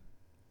symptom,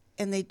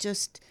 and they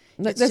just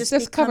let's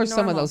cover some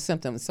of normal. those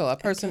symptoms, so a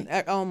person,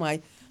 all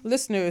my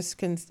listeners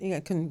can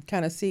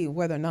kind of see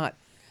whether or not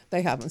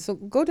they have them. So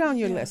go down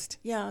your list.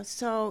 Yeah.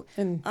 So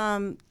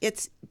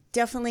it's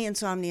definitely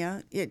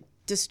insomnia. It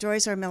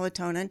destroys our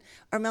melatonin.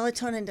 Our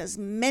melatonin does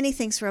many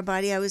things for our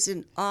body. I was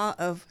in awe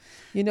of.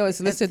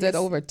 It's listed that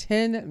over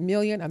 10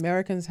 million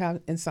Americans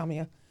have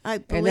insomnia. I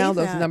believe and now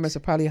those that. numbers are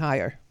probably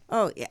higher.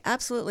 Oh, yeah,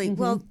 absolutely.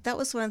 Well, that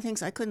was one of the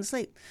things I couldn't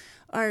sleep.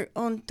 Our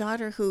own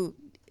daughter, who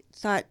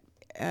thought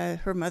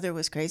her mother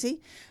was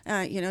crazy,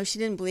 she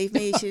didn't believe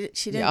me.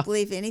 She didn't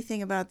believe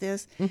anything about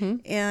this.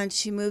 And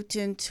she moved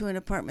into an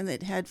apartment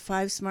that had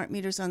 5 smart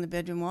meters on the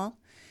bedroom wall.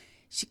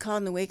 She called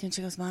in the week and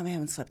she goes, "Mom, I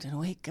haven't slept in a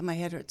week, and my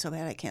head hurts so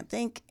bad I can't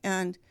think."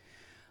 And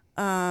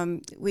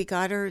we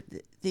got her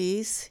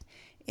these,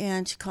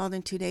 and she called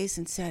in 2 days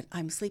and said,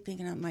 "I'm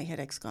sleeping and my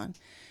headache's gone."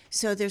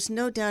 So there's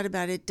no doubt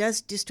about it. It does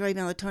destroy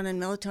melatonin.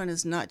 Melatonin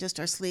is not just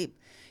our sleep.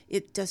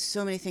 It does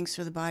so many things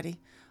for the body.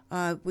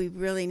 We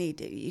really need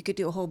to, you could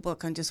do a whole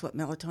book on just what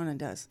melatonin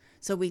does.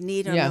 So we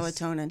need our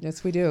melatonin.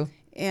 Yes, we do.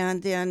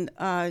 And then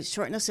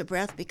shortness of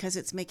breath, because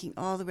it's making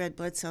all the red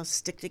blood cells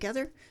stick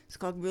together. It's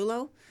called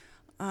Rouleau.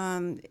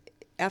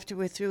 After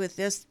we're through with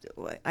this,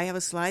 I have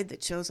a slide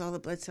that shows all the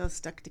blood cells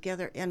stuck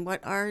together. And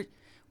what our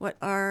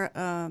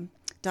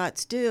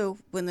dots do,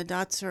 when the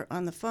dots are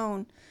on the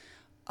phone,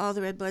 all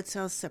the red blood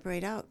cells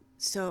separate out.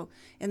 So,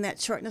 and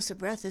that shortness of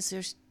breath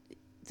is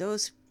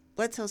those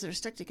blood cells that are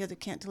stuck together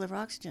can't deliver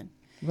oxygen.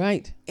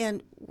 Right.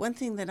 And one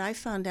thing that I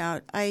found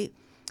out, I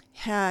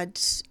had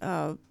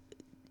spoken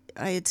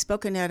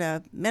at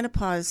a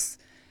menopause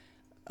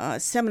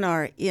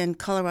seminar in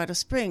Colorado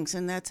Springs,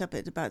 and that's up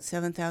at about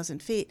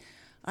 7,000 feet.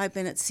 I've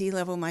been at sea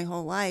level my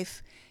whole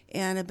life,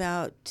 and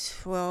about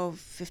 12,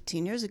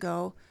 15 years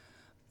ago,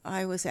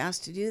 I was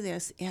asked to do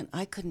this, and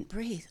I couldn't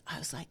breathe. I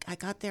was like, I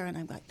got there, and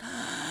I'm like,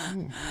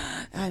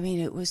 I mean,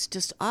 it was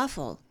just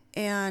awful.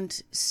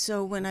 And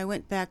so when I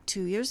went back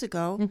 2 years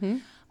ago,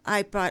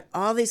 I brought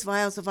all these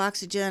vials of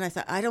oxygen. I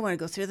thought, I don't want to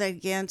go through that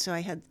again. So I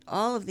had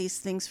all of these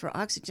things for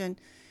oxygen.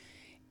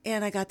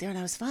 And I got there and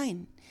I was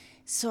fine.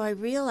 So I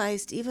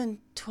realized even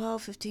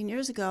 12, 15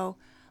 years ago,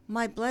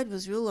 my blood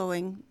was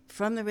rouleauing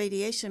from the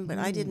radiation, but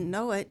I didn't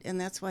know it.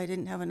 And that's why I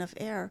didn't have enough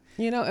air.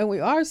 And we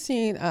are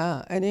seeing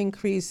an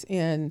increase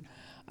in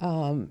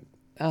embolisms.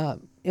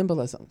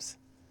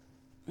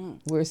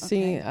 We're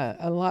seeing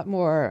a lot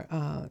more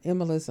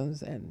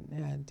embolisms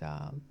and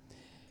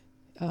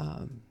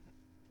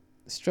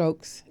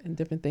strokes and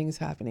different things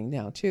happening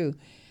now too.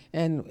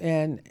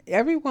 And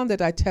everyone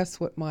that I test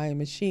with my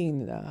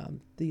machine,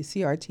 the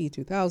CRT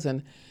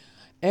 2000,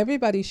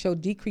 everybody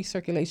showed decreased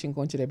circulation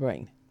going to their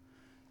brain.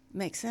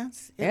 Makes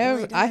sense. It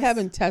really does. I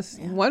haven't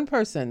tested one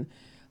person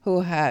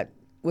who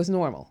was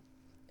normal.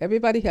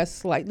 Everybody has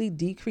slightly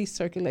decreased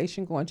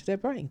circulation going to their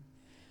brain.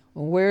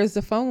 Well, where is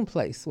the phone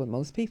placed with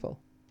most people?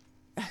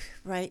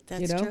 Right,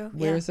 that's true.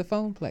 Where is the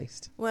phone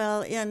placed?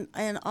 Well,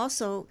 and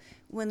also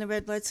when the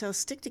red blood cells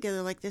stick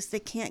together like this, they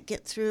can't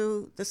get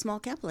through the small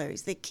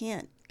capillaries. They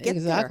can't get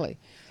exactly. there.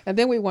 And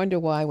then we wonder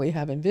why we're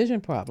having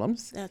vision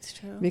problems. That's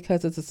true.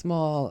 Because it's the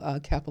small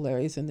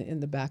capillaries in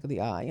the back of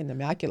the eye, in the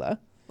macula.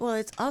 Well,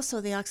 it's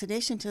also the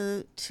oxidation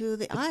to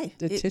the eye.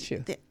 The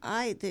tissue. The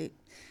eye,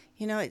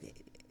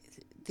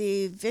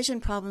 the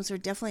vision problems are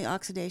definitely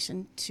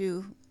oxidation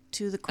to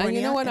the cornea. And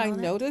you know what I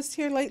noticed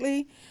here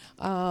lately?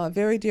 A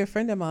very dear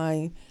friend of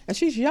mine, and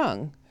she's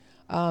young,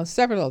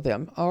 several of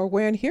them are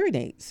wearing hearing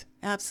aids.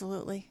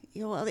 Absolutely.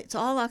 Well, it's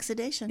all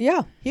oxidation.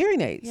 Yeah,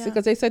 hearing aids,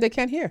 because they say they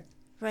can't hear.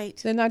 Right.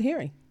 They're not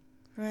hearing.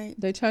 Right.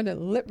 They're trying to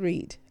lip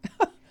read,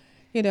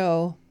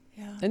 Yeah.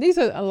 And these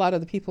are a lot of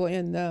the people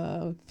in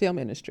the film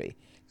industry,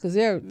 because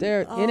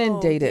they're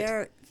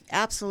inundated.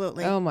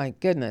 Absolutely. Oh my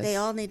goodness. They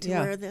all need to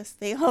wear this.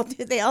 They all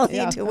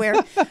need to wear.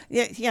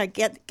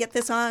 Get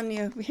this on.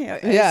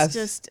 It's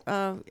just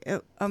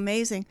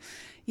amazing.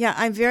 Yeah,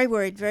 I'm very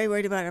worried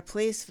about our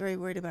police. Very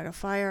worried about our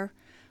fire.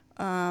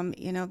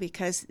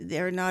 Because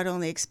they're not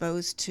only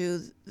exposed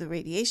to the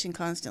radiation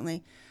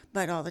constantly,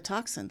 but all the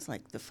toxins,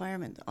 like the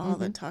firemen, all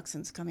the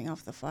toxins coming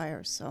off the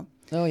fire. So.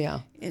 Oh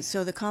yeah. And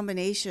so the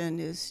combination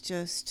is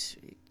just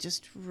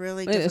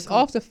really difficult. It's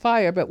off the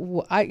fire, but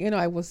I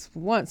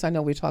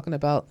know we're talking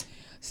about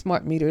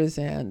smart meters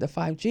and the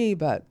 5G,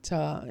 but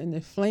in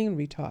the flame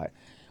retard,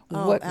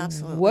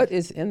 absolutely. What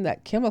is in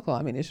that chemical?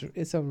 I mean,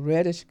 it's a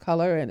reddish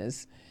color, and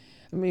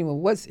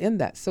what's in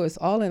that? So it's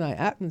all in our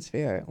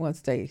atmosphere once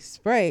they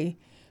spray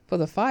for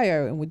the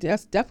fire, and we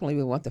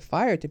definitely want the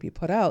fire to be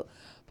put out.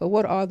 But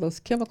what are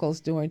those chemicals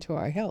doing to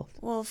our health?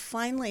 Well,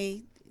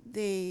 finally,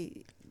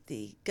 the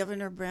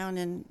Governor Brown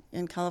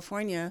in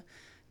California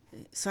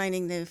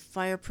signing the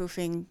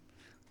fireproofing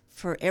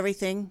for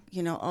everything,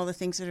 all the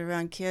things that are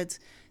around kids,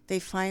 they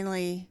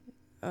finally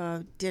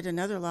did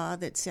another law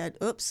that said,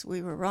 oops,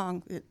 we were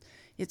wrong.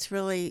 It's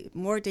really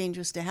more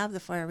dangerous to have the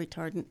fire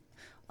retardant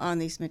on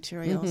these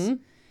materials.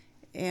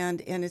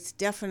 And it's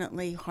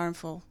definitely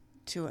harmful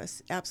to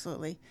us,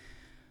 absolutely.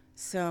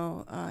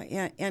 So,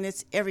 and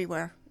it's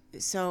everywhere.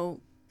 So,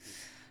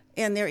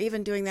 and they're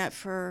even doing that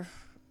for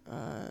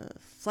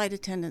flight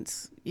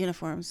attendants'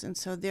 uniforms, and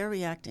so they're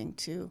reacting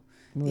to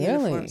the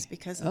uniforms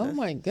because of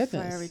my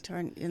goodness. Fire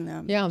retardant in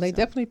them. Yeah, they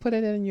definitely put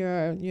it in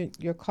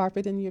your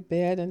carpet in your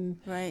bed and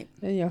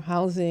in your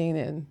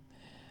housing.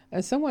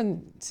 And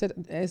someone said,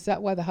 is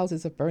that why the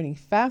houses are burning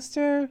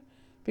faster?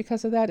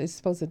 Because of that, it's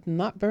supposed to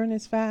not burn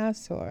as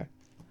fast, or?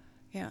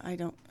 Yeah,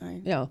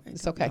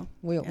 it's okay. Know.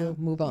 We'll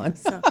move on.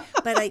 Yeah,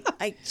 but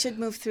I should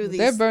move through these.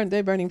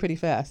 They're burning pretty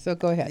fast. So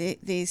go ahead.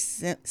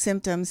 These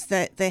symptoms,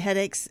 the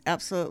headaches,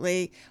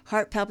 absolutely,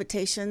 heart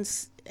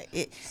palpitations.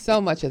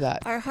 So much of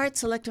that. Our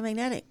heart's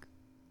electromagnetic.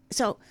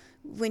 So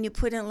when you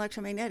put in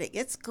electromagnetic,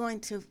 it's going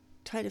to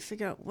try to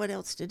figure out what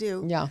else to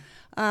do. Yeah.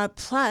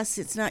 Plus,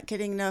 it's not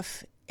getting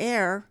enough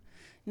air,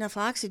 enough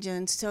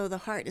oxygen. So the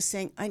heart is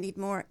saying, I need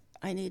more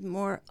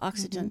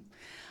oxygen.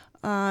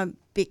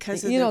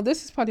 Because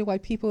this is probably why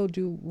people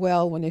do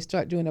well when they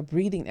start doing a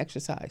breathing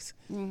exercise.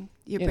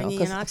 You're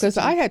bringing in oxygen. Because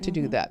I had to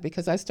do that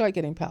because I started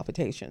getting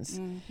palpitations,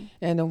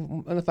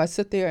 and if I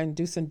sit there and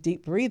do some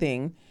deep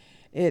breathing,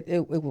 it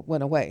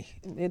went away.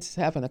 It's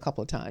happened a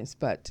couple of times,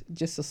 but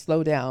just to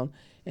slow down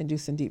and do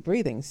some deep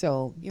breathing.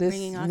 So you're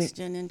bringing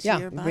oxygen into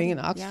your body. Bringing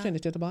oxygen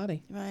into the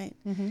body. Right.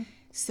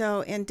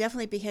 So, and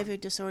definitely behavior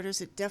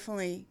disorders. It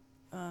definitely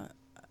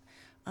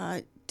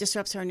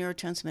disrupts our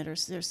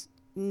neurotransmitters. There's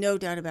no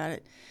doubt about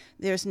it.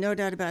 There's no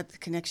doubt about the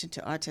connection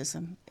to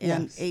autism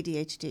and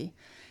ADHD.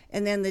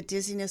 And then the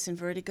dizziness and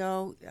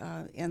vertigo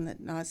and the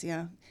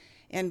nausea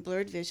and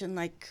blurred vision,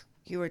 like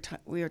we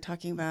were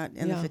talking about,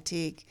 and the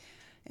fatigue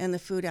and the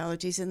food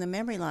allergies and the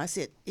memory loss.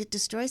 It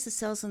destroys the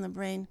cells in the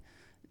brain,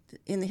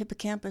 in the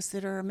hippocampus,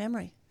 that are our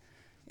memory.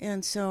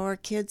 And so our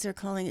kids are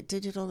calling it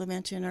digital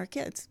dementia in our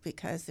kids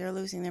because they're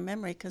losing their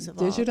memory because of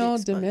digital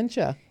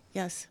dementia.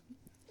 Yes.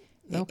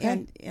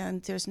 Okay.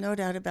 And there's no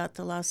doubt about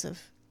the loss of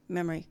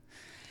memory.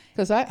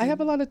 Because I have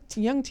a lot of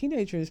young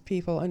teenagers,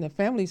 people, and the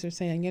families are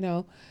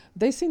saying,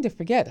 they seem to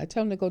forget. I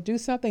tell them to go do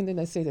something, then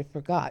they say they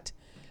forgot.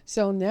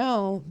 So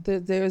now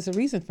there's a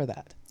reason for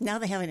that. Now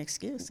they have an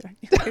excuse.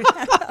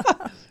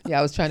 Yeah,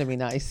 I was trying to be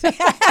nice.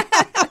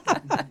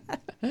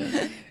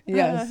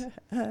 Yes.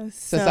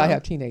 Since I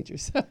have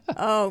teenagers.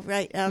 Oh,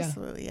 right.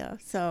 Absolutely. Yeah.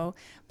 So,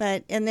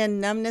 and then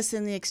numbness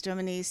in the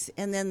extremities,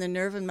 and then the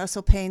nerve and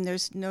muscle pain.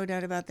 There's no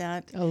doubt about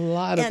that. A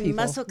lot of people. And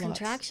muscle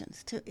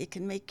contractions too. It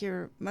can make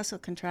your muscle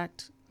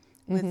contract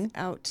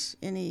without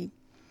any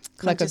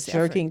conscious like a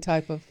jerking effort.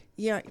 type of.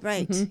 Yeah,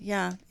 right.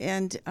 Yeah,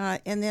 and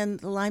then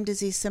the Lyme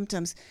disease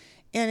symptoms,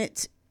 and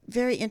it's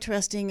very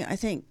interesting. I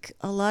think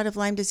a lot of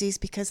Lyme disease,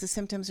 because the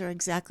symptoms are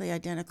exactly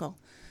identical,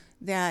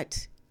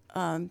 that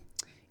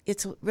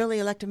it's really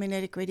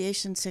electromagnetic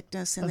radiation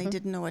sickness, and they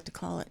didn't know what to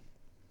call it.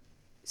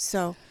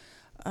 So,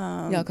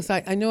 Yeah, because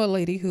I know a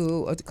lady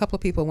who, a couple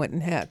of people went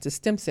and had the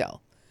stem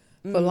cell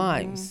for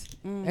Lyme's,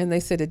 and they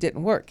said it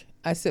didn't work.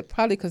 I said,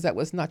 probably because that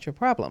was not your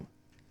problem.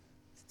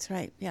 that's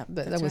right. Yeah,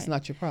 That that's was right.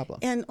 not your problem.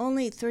 And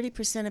only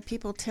 30% of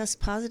people test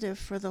positive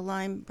for the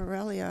Lyme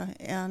Borrelia,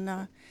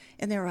 and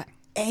they're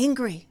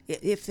angry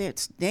if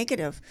it's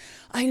negative.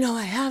 I know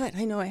I have it.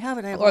 I know I have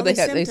it. I have Or all they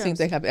these think symptoms.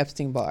 they have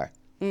Epstein-Barr.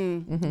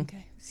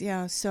 Okay.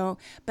 Yeah. So,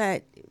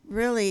 but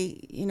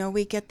really,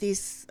 we get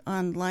these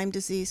on Lyme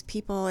disease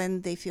people,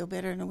 and they feel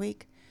better in a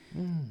week.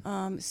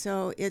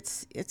 So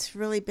it's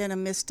really been a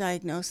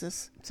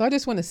misdiagnosis. So I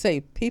just want to say,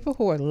 people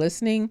who are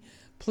listening,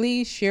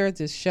 please share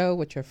this show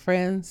with your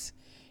friends,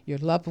 your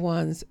loved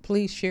ones.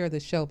 Please share the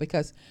show,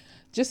 because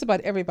just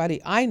about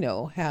everybody I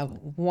know have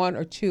one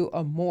or two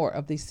or more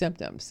of these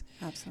symptoms.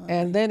 Absolutely.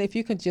 And then if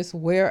you can just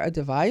wear a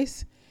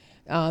device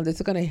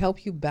that's going to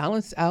help you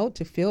balance out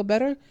to feel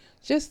better,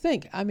 just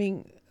think, I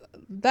mean,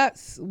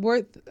 that's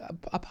worth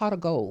a pot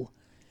of gold.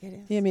 It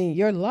is. I mean,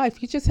 your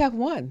life, you just have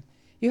one.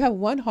 You have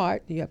one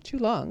heart, you have two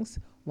lungs,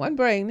 one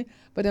brain,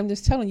 but I'm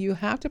just telling you, you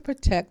have to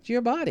protect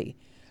your body.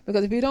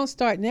 Because if you don't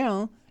start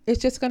now,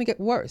 it's just going to get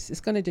worse.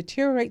 It's going to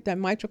deteriorate that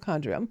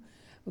mitochondrium,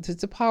 which is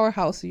the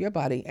powerhouse of your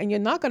body, and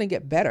you're not going to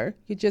get better.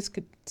 You just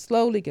could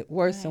slowly get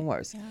worse and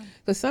worse.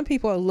 Because some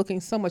people are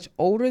looking so much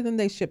older than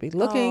they should be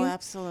looking. Oh,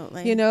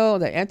 absolutely.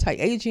 The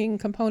anti-aging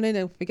component,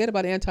 and forget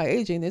about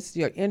anti-aging, this is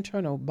your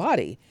internal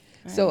body.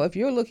 Right. So if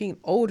you're looking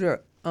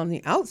older on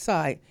the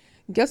outside,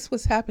 guess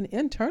what's happened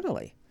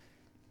internally?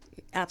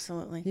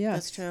 Absolutely. Yes.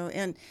 That's true.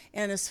 And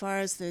as far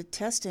as the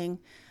testing,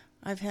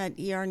 I've had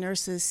ER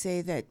nurses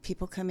say that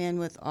people come in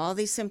with all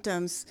these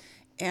symptoms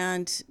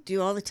and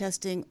do all the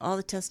testing, all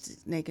the tests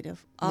is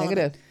negative. All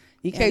Negative. of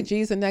it.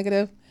 EKGs are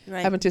negative.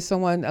 Right. Happened to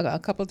someone a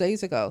couple of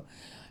days ago.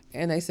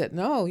 And they said,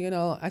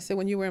 no, I said,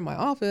 when you were in my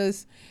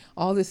office,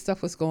 all this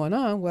stuff was going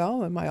on.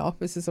 Well, and my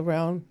office is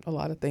around a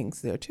lot of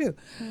things there too.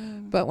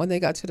 But when they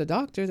got to the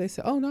doctor, they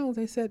said, oh no,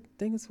 they said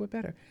things were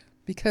better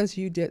because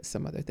you did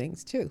some other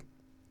things too.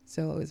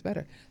 So it was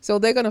better. So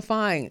they're going to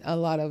find a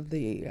lot of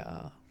the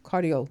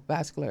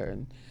cardiovascular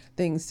and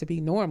things to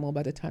be normal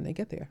by the time they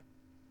get there.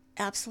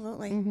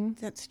 Absolutely.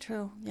 That's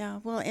true. Yeah.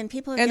 Well, and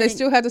people are And getting, they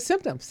still have the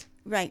symptoms.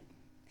 right.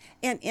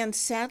 And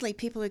sadly,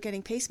 people are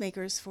getting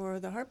pacemakers for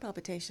the heart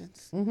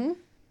palpitations,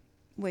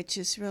 which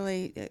is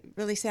really,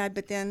 really sad.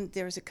 But then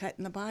there's a cut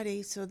in the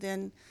body. So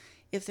then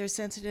if they're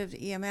sensitive to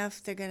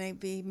EMF, they're going to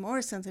be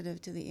more sensitive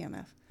to the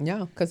EMF.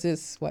 Yeah, because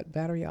it's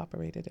battery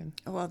operated.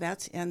 Well,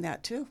 that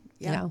too.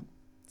 Yeah.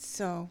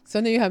 So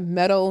then you have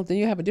metal, then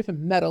you have a different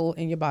metal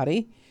in your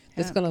body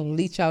that's going to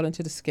leach out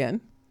into the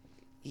skin.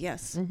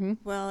 yes.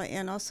 Well,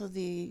 and also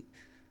the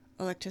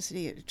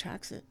electricity, it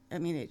attracts it. I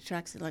mean, it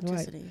attracts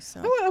electricity. Right.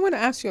 So I want to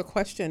ask you a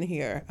question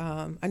here.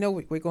 I know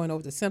we're going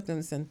over the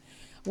symptoms, and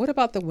what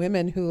about the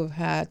women who have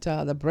had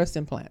the breast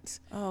implants?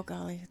 oh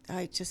golly,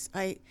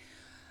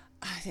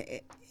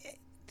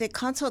 the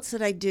consults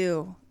that I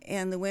do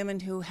and the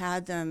women who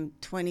had them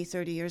 20,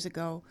 30 years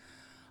ago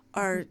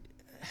are,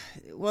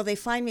 well, they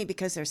find me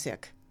because they're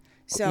sick.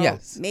 So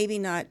Yes. maybe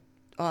not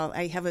all.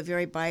 I have a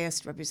very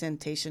biased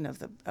representation of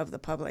the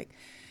public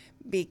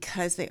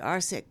because they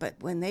are sick. But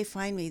when they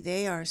find me,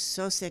 they are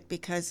so sick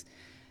because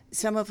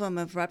some of them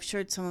have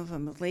ruptured, some of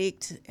them have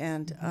leaked,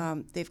 and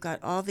they've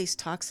got all these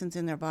toxins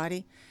in their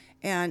body.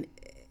 And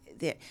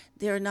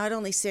they're not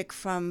only sick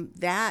from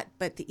that,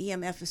 but the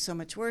EMF is so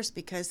much worse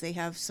because they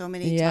have so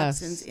many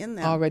toxins in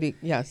them. Already,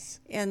 yes.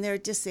 And they're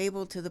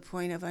disabled to the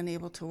point of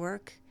unable to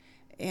work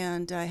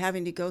and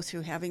having to go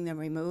through having them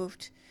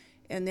removed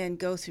and then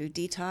go through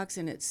detox.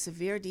 And it's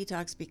severe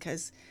detox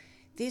because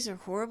these are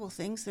horrible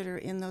things that are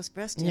in those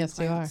breast implants.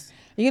 Yes,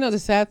 they are. The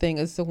sad thing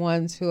is the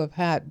ones who have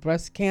had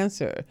breast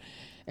cancer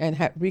and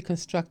had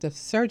reconstructive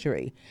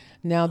surgery.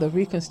 Now, the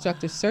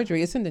reconstructive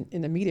surgery is in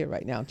the media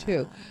right now,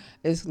 too,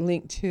 is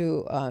linked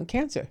to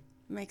cancer.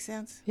 Makes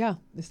sense. Yeah,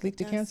 it's linked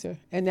to does. cancer.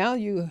 And now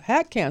you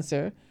had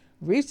cancer,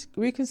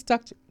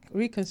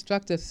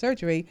 reconstructive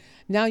surgery,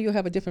 now you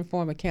have a different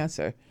form of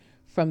cancer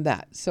from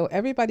that. So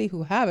everybody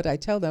who have it, I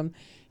tell them,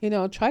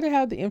 try to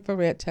have the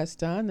infrared test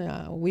done.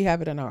 We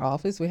have it in our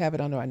office. We have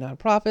it under our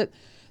nonprofit.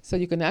 So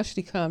you can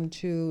actually come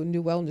to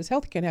New Wellness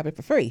Healthcare and have it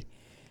for free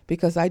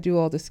because I do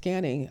all the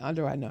scanning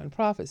under our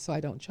nonprofit, so I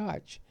don't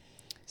charge.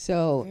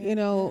 So,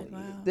 Wow.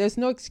 there's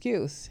no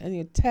excuse. And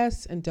you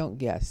test and don't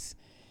guess.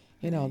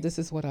 This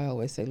is what I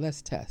always say,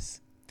 let's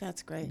test.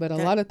 That's great. But a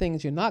lot of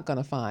things you're not going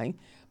to find.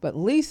 But at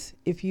least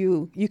if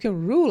you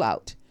can rule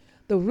out.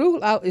 The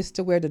rule out is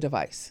to wear the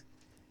device.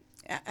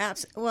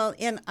 Well,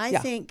 and I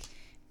think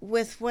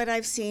with what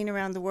I've seen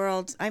around the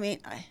world, I mean,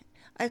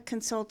 I've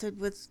consulted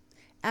with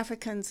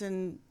Africans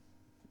and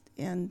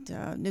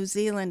New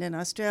Zealand and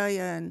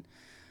Australia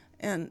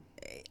and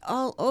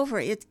all over.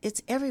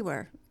 It's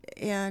everywhere.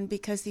 and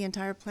because the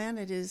entire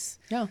planet is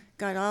Yeah.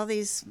 got all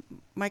these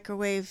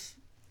microwave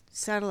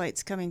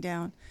satellites coming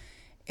down,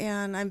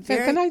 and I'm Can,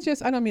 very can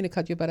I don't mean to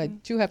cut you, but I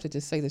do have to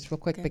just say this real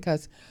quick Okay.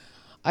 because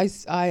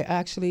I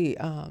actually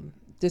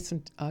did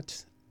some,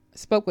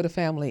 spoke with a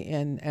family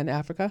in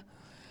Africa.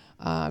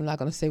 I'm not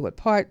going to say what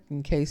part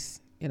in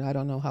case, I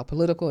don't know how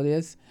political it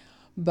is,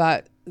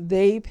 but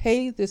they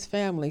paid this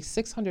family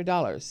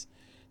 $600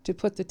 to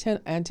put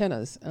the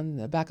antennas in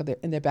the back of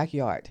in their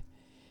backyard.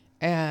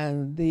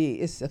 And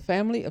it's a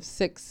family of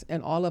 6,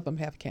 and all of them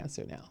have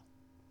cancer now.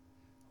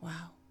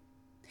 wow.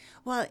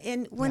 Well,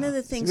 and one Yeah, of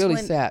the things it's really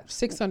when sad.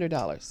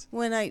 $600.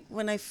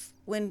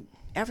 when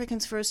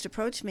Africans first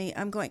approach me,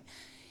 I'm going,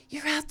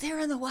 you're out there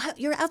in the wild,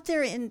 you're out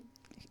there in,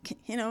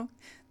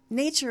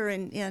 nature,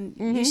 and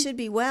you should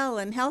be well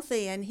and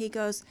healthy. And he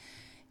goes,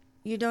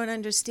 you don't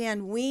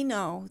understand. We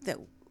know that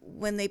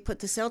when they put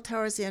the cell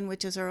towers in,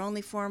 which is our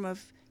only form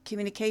of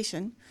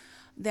communication,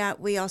 that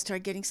we all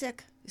start getting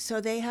sick. So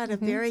they had a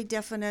very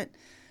definite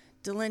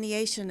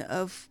delineation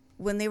of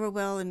when they were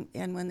well and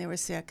when they were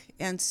sick.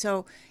 And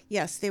so,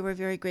 yes, they were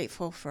very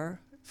grateful for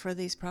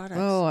these products.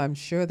 Oh, I'm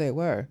sure they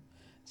were.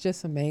 It's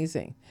just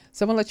amazing.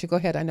 So I'm going to let you go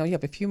ahead. I know you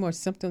have a few more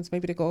symptoms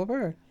maybe to go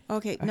over.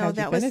 Okay, Or no, had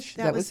you that was finished?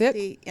 that That was was it?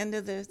 the end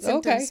of the Okay.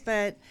 symptoms.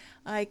 But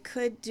I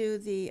could do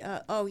the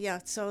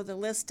so the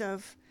list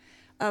of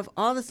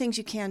all the things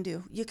you can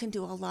do. You can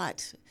do a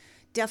lot.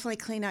 Definitely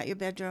clean out your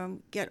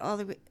bedroom. Get all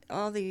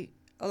the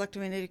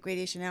electromagnetic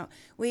radiation out.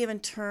 We even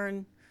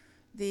turn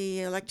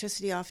the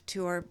electricity off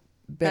to our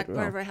back part of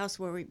Bedroom. our house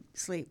where we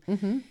sleep,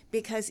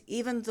 because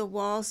even the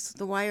walls,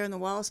 the wire in the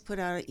walls, put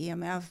out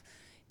EMF.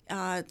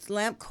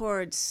 Lamp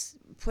cords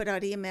put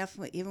out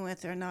EMF even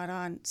if they're not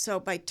on. So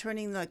by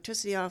turning the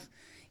electricity off,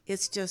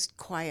 it's just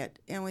quiet.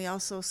 And we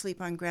also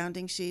sleep on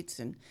grounding sheets,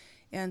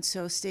 and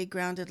so stay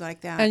grounded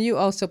like that. And you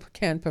also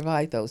can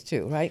provide those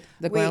too, right?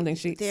 The grounding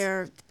sheets.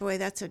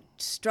 That's a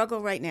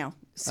struggle right now.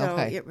 So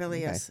Okay, it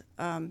really okay. is.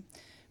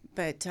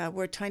 But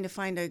we're trying to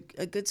find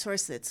a good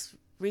source that's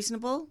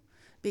reasonable,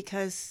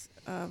 because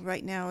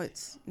right now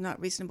it's not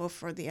reasonable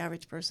for the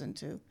average person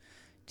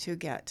to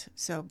get.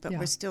 So, but Yeah.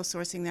 we're still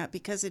sourcing that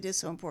because it is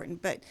so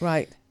important. But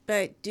Right.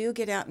 But do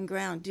get out and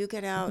ground. Do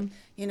get out.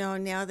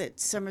 Now that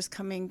summer's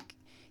coming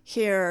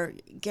here,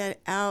 get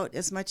out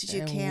as much as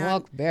you And can.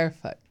 walk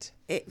barefoot.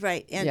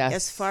 Right, and Yes.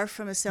 as far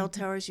from a cell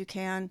tower as you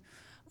can,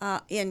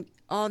 in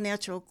all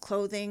natural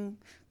clothing,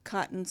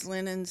 cottons,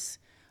 linens.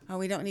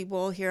 We don't need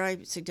wool here.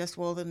 I suggest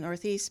wool in the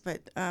Northeast,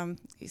 but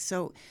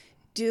so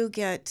do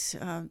get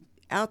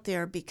out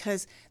there,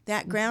 because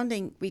that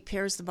grounding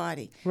repairs the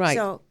body. Right.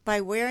 So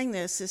by wearing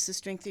this is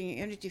strengthening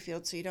your energy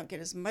field, so you don't get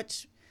as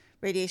much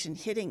radiation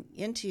hitting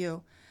into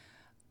you.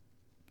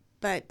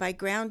 But by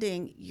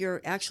grounding,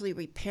 you're actually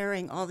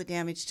repairing all the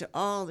damage to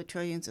all the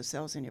trillions of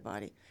cells in your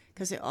body,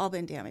 because they've all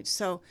been damaged.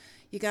 So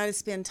you got to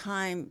spend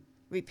time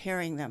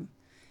repairing them.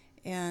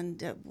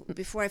 And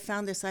before I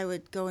found this, I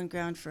would go and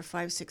ground for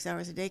 5-6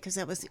 hours a day, because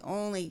that was the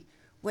only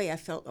way I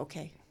felt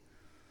okay.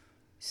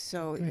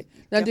 So Right.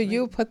 Now, do definitely-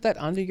 you put that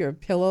under your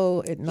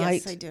pillow at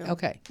night? Yes, I do.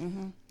 Okay.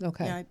 Mm-hmm.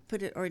 Okay. Yeah, I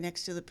put it or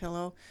next to the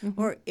pillow,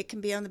 or it can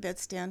be on the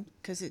bedstand,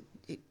 because it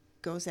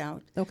goes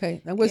out.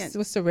 Okay. Now, what's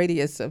the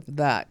radius of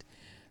that?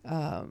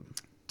 2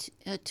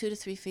 to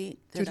 3 feet.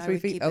 2 that to I 3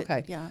 would feet? keep it.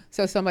 Okay. Yeah.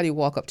 So somebody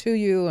walk up to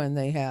you and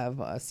they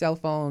have a cell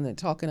phone and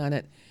talking on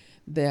it,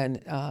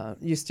 then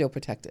you're still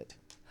protected.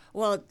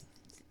 Well,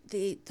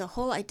 the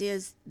whole idea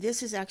is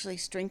this is actually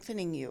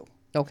strengthening you.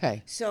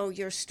 Okay. So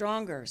you're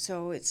stronger,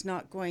 so it's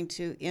not going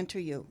to enter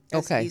you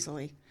as Okay.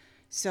 easily.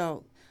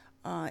 So,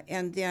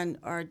 and then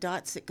our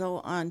dots that go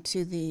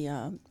onto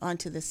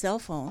the cell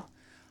phone,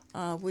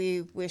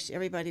 we wish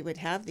everybody would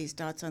have these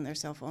dots on their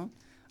cell phone,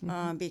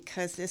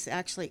 because this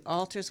actually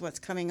alters what's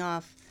coming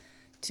off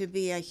to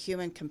be a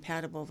human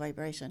compatible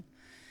vibration.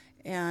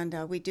 And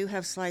we do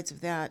have slides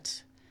of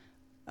that.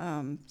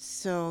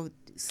 So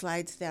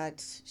slides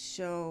that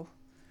show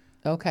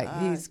Okay.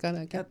 He's going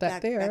to get that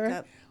back there.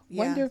 up.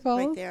 Yeah, Wonderful.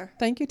 right there.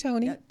 Thank you,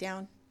 Tony.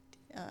 Down.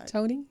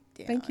 Tony,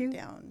 Down, thank you.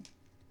 Down.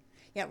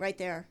 Yeah, right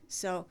there.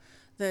 So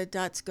the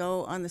dots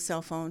go on the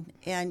cell phone,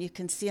 and you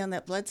can see on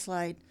that blood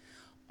slide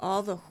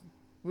all the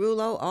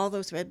rouleau, all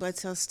those red blood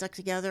cells stuck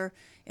together,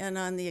 and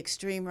on the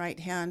extreme right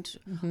hand,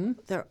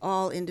 they're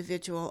all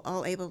individual,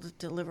 all able to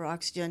deliver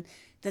oxygen.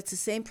 That's the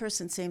same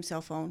person, same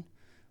cell phone,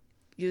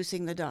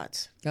 using the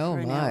dots Oh, for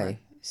an my. hour.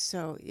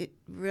 So it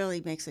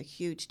really makes a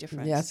huge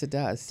difference. Yes, it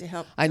does. To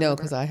help I know, deliver.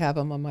 because I have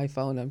them on my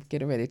phone. I'm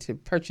getting ready to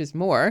purchase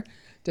more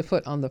to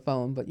put on the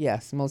phone. But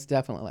yes, most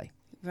definitely.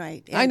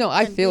 Right. I know.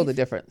 I and feel the we've-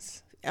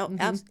 difference.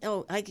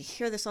 Oh, I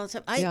hear this all the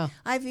time. Yeah.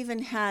 I've even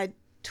had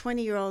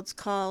 20-year-olds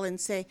call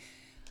and say,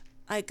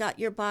 I got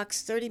your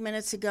box 30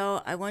 minutes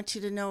ago. I want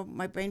you to know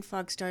my brain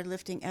fog started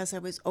lifting as I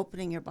was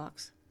opening your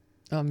box.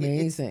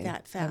 Amazing.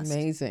 that fast.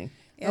 Amazing.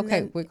 And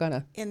okay, then- we're going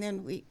to. And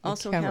then we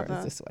also camera have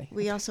is this way.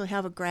 we also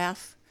have a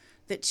graph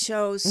that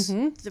shows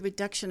Mm-hmm. the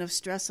reduction of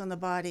stress on the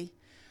body.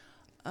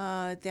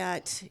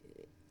 That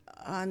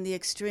on the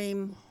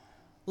extreme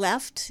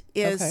left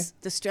is Okay.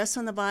 the stress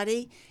on the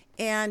body,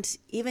 and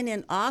even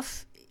in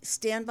off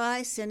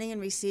standby, sending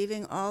and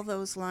receiving, all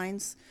those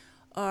lines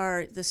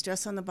are the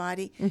stress on the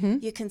body.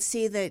 You can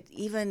see that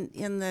even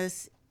in the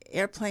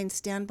airplane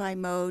standby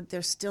mode,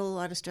 there's still a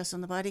lot of stress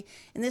on the body.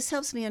 And this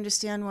helps me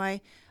understand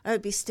why I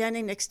would be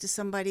standing next to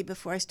somebody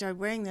before I started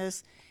wearing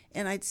this,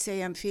 and I'd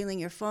say, I'm feeling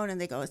your phone,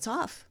 and they go, it's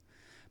off.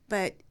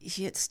 But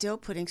it's still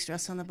putting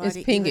stress on the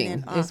body. It's pinging.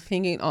 Even off. It's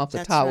pinging off the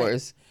That's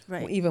towers,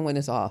 right. even when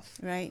it's off.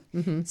 Right.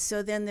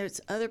 So then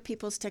there's other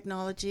people's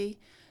technology.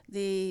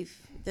 The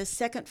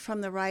second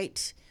from the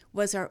right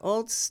was our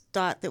old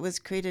dot that was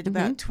created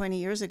about 20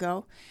 years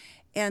ago.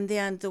 And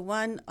then the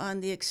one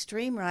on the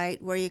extreme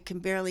right, where you can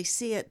barely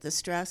see it, the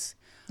stress.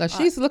 Now,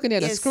 she's looking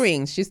at a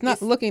screen. She's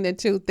not looking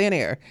into thin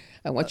air.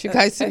 I want you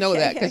guys to know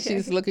that, because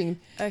she's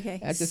looking at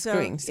the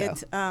screen. So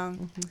it's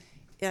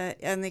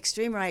on the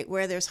extreme right,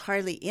 where there's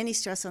hardly any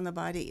stress on the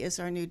body, is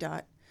our new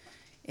dot.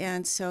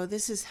 And so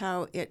this is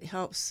how it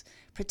helps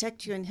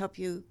protect you and help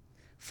you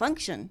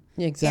function.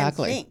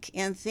 Exactly.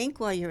 And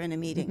think while you're in a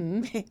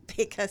meeting,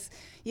 because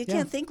you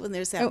can't think when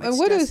there's that much and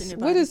stress in your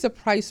body. what is the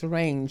price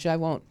range?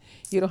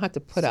 You don't have to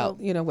put out,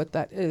 what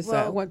that is.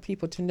 I want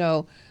people to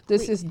know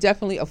this is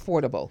definitely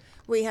affordable.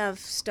 We have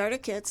starter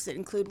kits that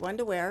include one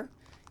to wear.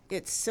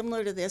 It's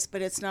similar to this,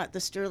 but it's not the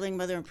sterling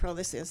mother and pearl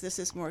this is. This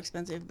is more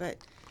expensive, but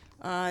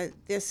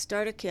this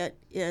starter kit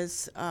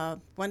is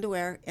one to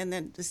wear, and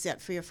then the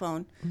set for your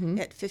phone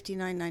at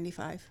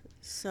 $59.95.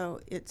 So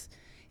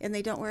and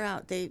they don't wear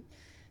out. They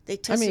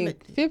test them at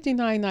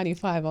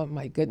 $59.95. Oh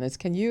my goodness!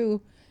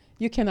 You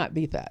cannot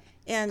beat that.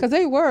 And because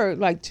they were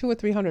like $200 or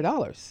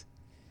 $300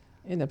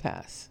 in the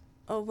past.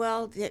 Oh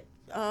well,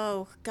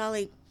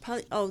 golly,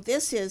 probably. Oh,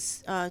 this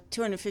is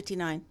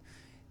 $259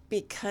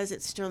 because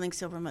it's sterling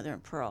silver mother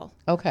and pearl.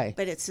 Okay.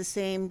 But it's the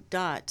same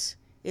dot.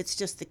 It's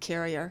just the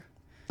carrier.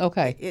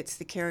 Okay. It's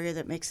the carrier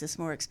that makes this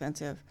more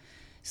expensive.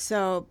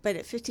 So, but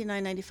at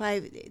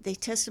 $59.95, they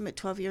tested them at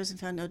 12 years and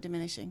found no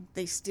diminishing.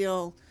 They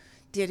still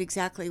did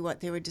exactly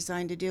what they were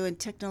designed to do, and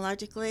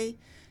technologically,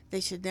 they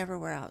should never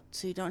wear out.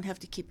 So you don't have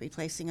to keep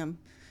replacing them,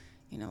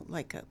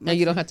 like a. Now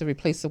you don't have to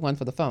replace the one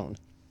for the phone.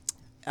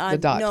 The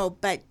dot. No,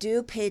 but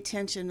do pay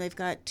attention. They've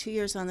got 2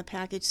 years on the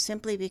package,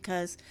 simply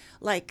because,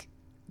 like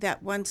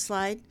that one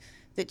slide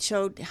that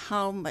showed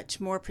how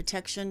much more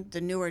protection the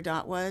newer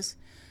dot was.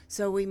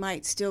 So we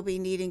might still be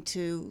needing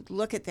to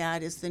look at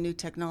that as the new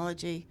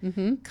technology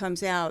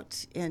comes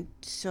out, and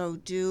so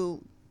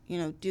do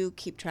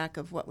keep track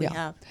of what we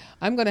have.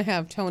 I'm going to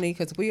have Tony,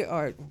 because we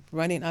are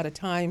running out of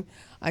time.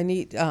 I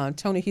need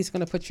Tony. He's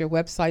going to put your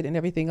website and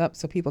everything up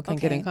so people can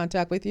get in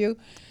contact with you.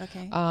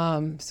 Okay.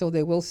 So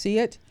they will see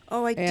it.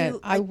 Oh, I and do.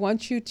 I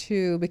want you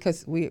to,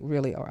 because we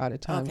really are out of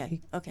time.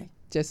 Okay.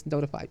 Just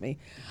notified me.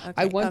 Okay.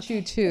 I want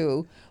you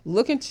to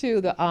look into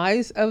the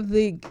eyes of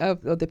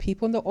the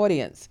people in the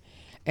audience,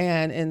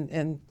 and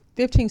in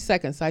 15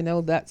 seconds. I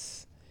know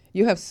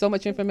you have so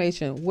much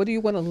information. What do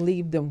you want to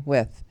leave them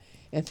with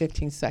in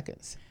 15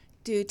 seconds?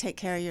 Do take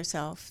care of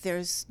yourself.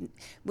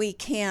 We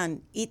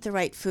can eat the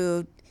right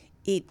food,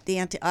 eat the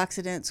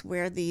antioxidants,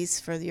 wear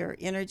these for your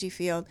energy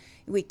field.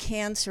 We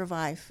can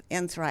survive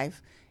and thrive,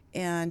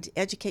 and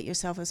educate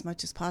yourself as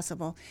much as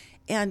possible,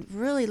 and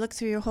really look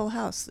through your whole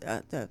house.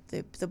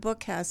 The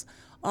book has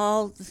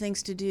all the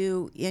things to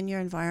do in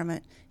your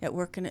environment, at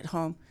work and at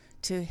home,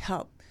 to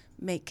help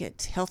make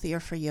it healthier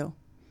for you,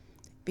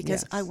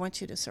 because I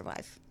want you to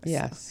survive.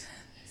 Yes.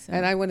 So.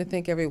 And I want to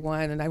thank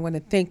everyone, and I want to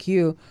thank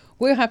you.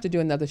 We'll have to do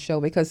another show,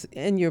 because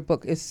in your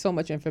book is so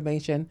much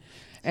information,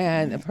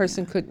 and a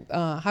person could,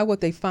 how would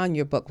they find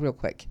your book real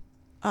quick?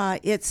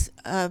 It's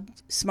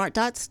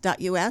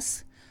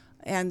smartdots.us,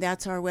 and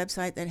that's our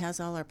website that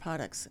has all our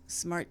products,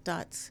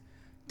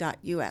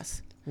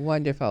 smartdots.us.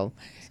 Wonderful.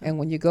 And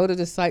when you go to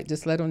the site,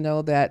 just let them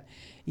know that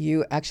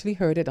you actually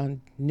heard it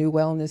on New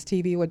Wellness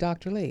TV with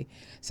Dr. Lee.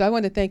 So I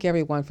want to thank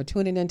everyone for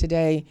tuning in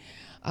today.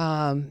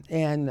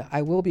 And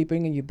I will be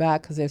bringing you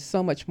back, because there's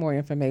so much more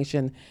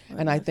information.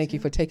 And I thank you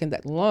for taking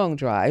that long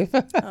drive.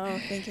 Oh,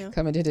 thank you.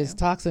 Coming to this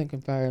toxic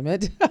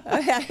environment.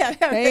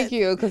 Thank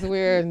you, because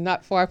we're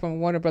not far from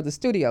Warner Brothers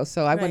Studios.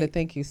 So I want to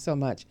thank you so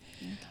much.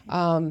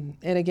 And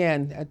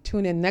again,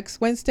 tune in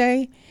next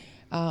Wednesday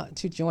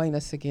to join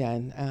us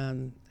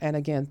again. And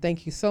again,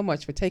 thank you so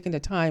much for taking the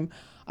time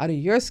out of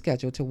your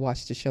schedule to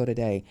watch the show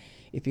today.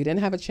 If you didn't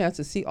have a chance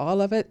to see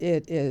all of it,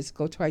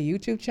 go to our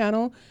YouTube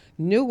channel,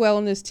 New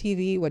Wellness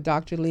TV with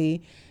Dr.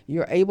 Lee.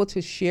 You're able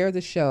to share the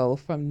show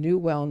from New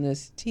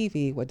Wellness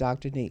TV with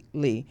Dr.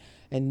 Lee,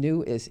 and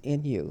new is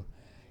in you.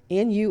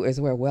 In you is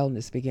where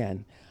wellness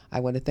began. I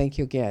want to thank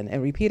you again,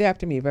 and repeat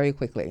after me very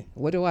quickly.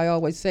 What do I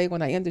always say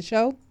when I end the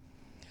show?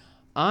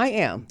 I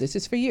am. This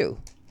is for you.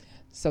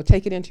 So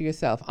take it into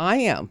yourself. I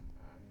am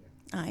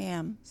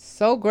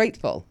so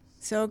grateful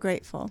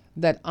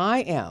that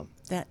I am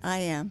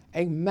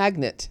a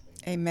magnet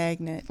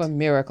for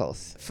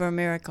miracles.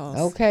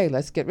 Okay,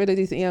 let's get rid of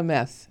these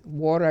EMFs.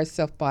 Water our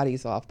self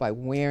bodies off by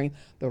wearing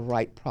the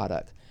right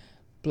product.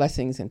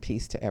 Blessings and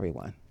peace to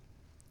everyone.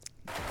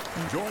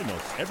 Join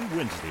us every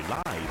Wednesday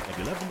live at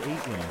 11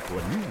 a.m.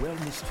 for New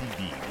Wellness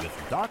TV with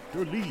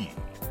Dr. Lee.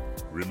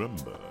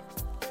 Remember,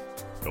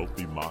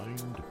 Healthy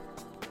mind,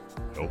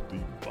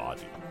 healthy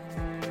body.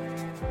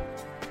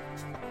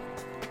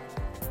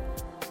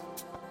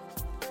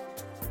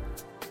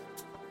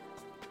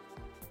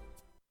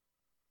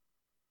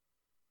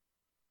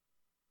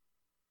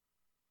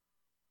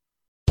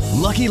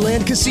 Lucky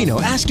Land Casino,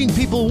 asking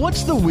people,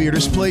 what's the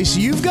weirdest place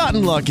you've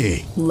gotten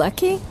lucky?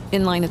 Lucky?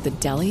 In line at the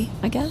deli,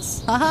 I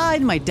guess? Aha,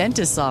 in my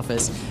dentist's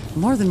office.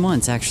 More than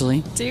once,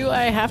 actually. Do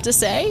I have to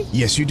say?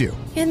 Yes, you do.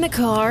 In the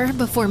car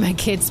before my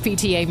kids'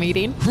 PTA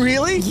meeting.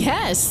 Really?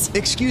 Yes.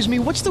 Excuse me,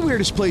 what's the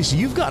weirdest place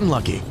you've gotten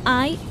lucky?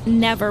 I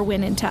never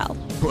win and tell.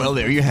 Well,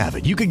 there you have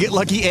it. You can get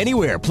lucky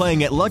anywhere,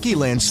 playing at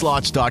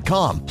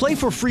LuckyLandSlots.com. Play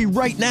for free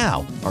right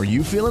now. Are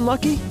you feeling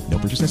lucky? No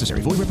purchase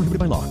necessary. Void where prohibited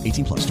by law.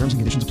 18+. Terms and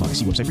conditions apply.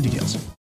 See website for details.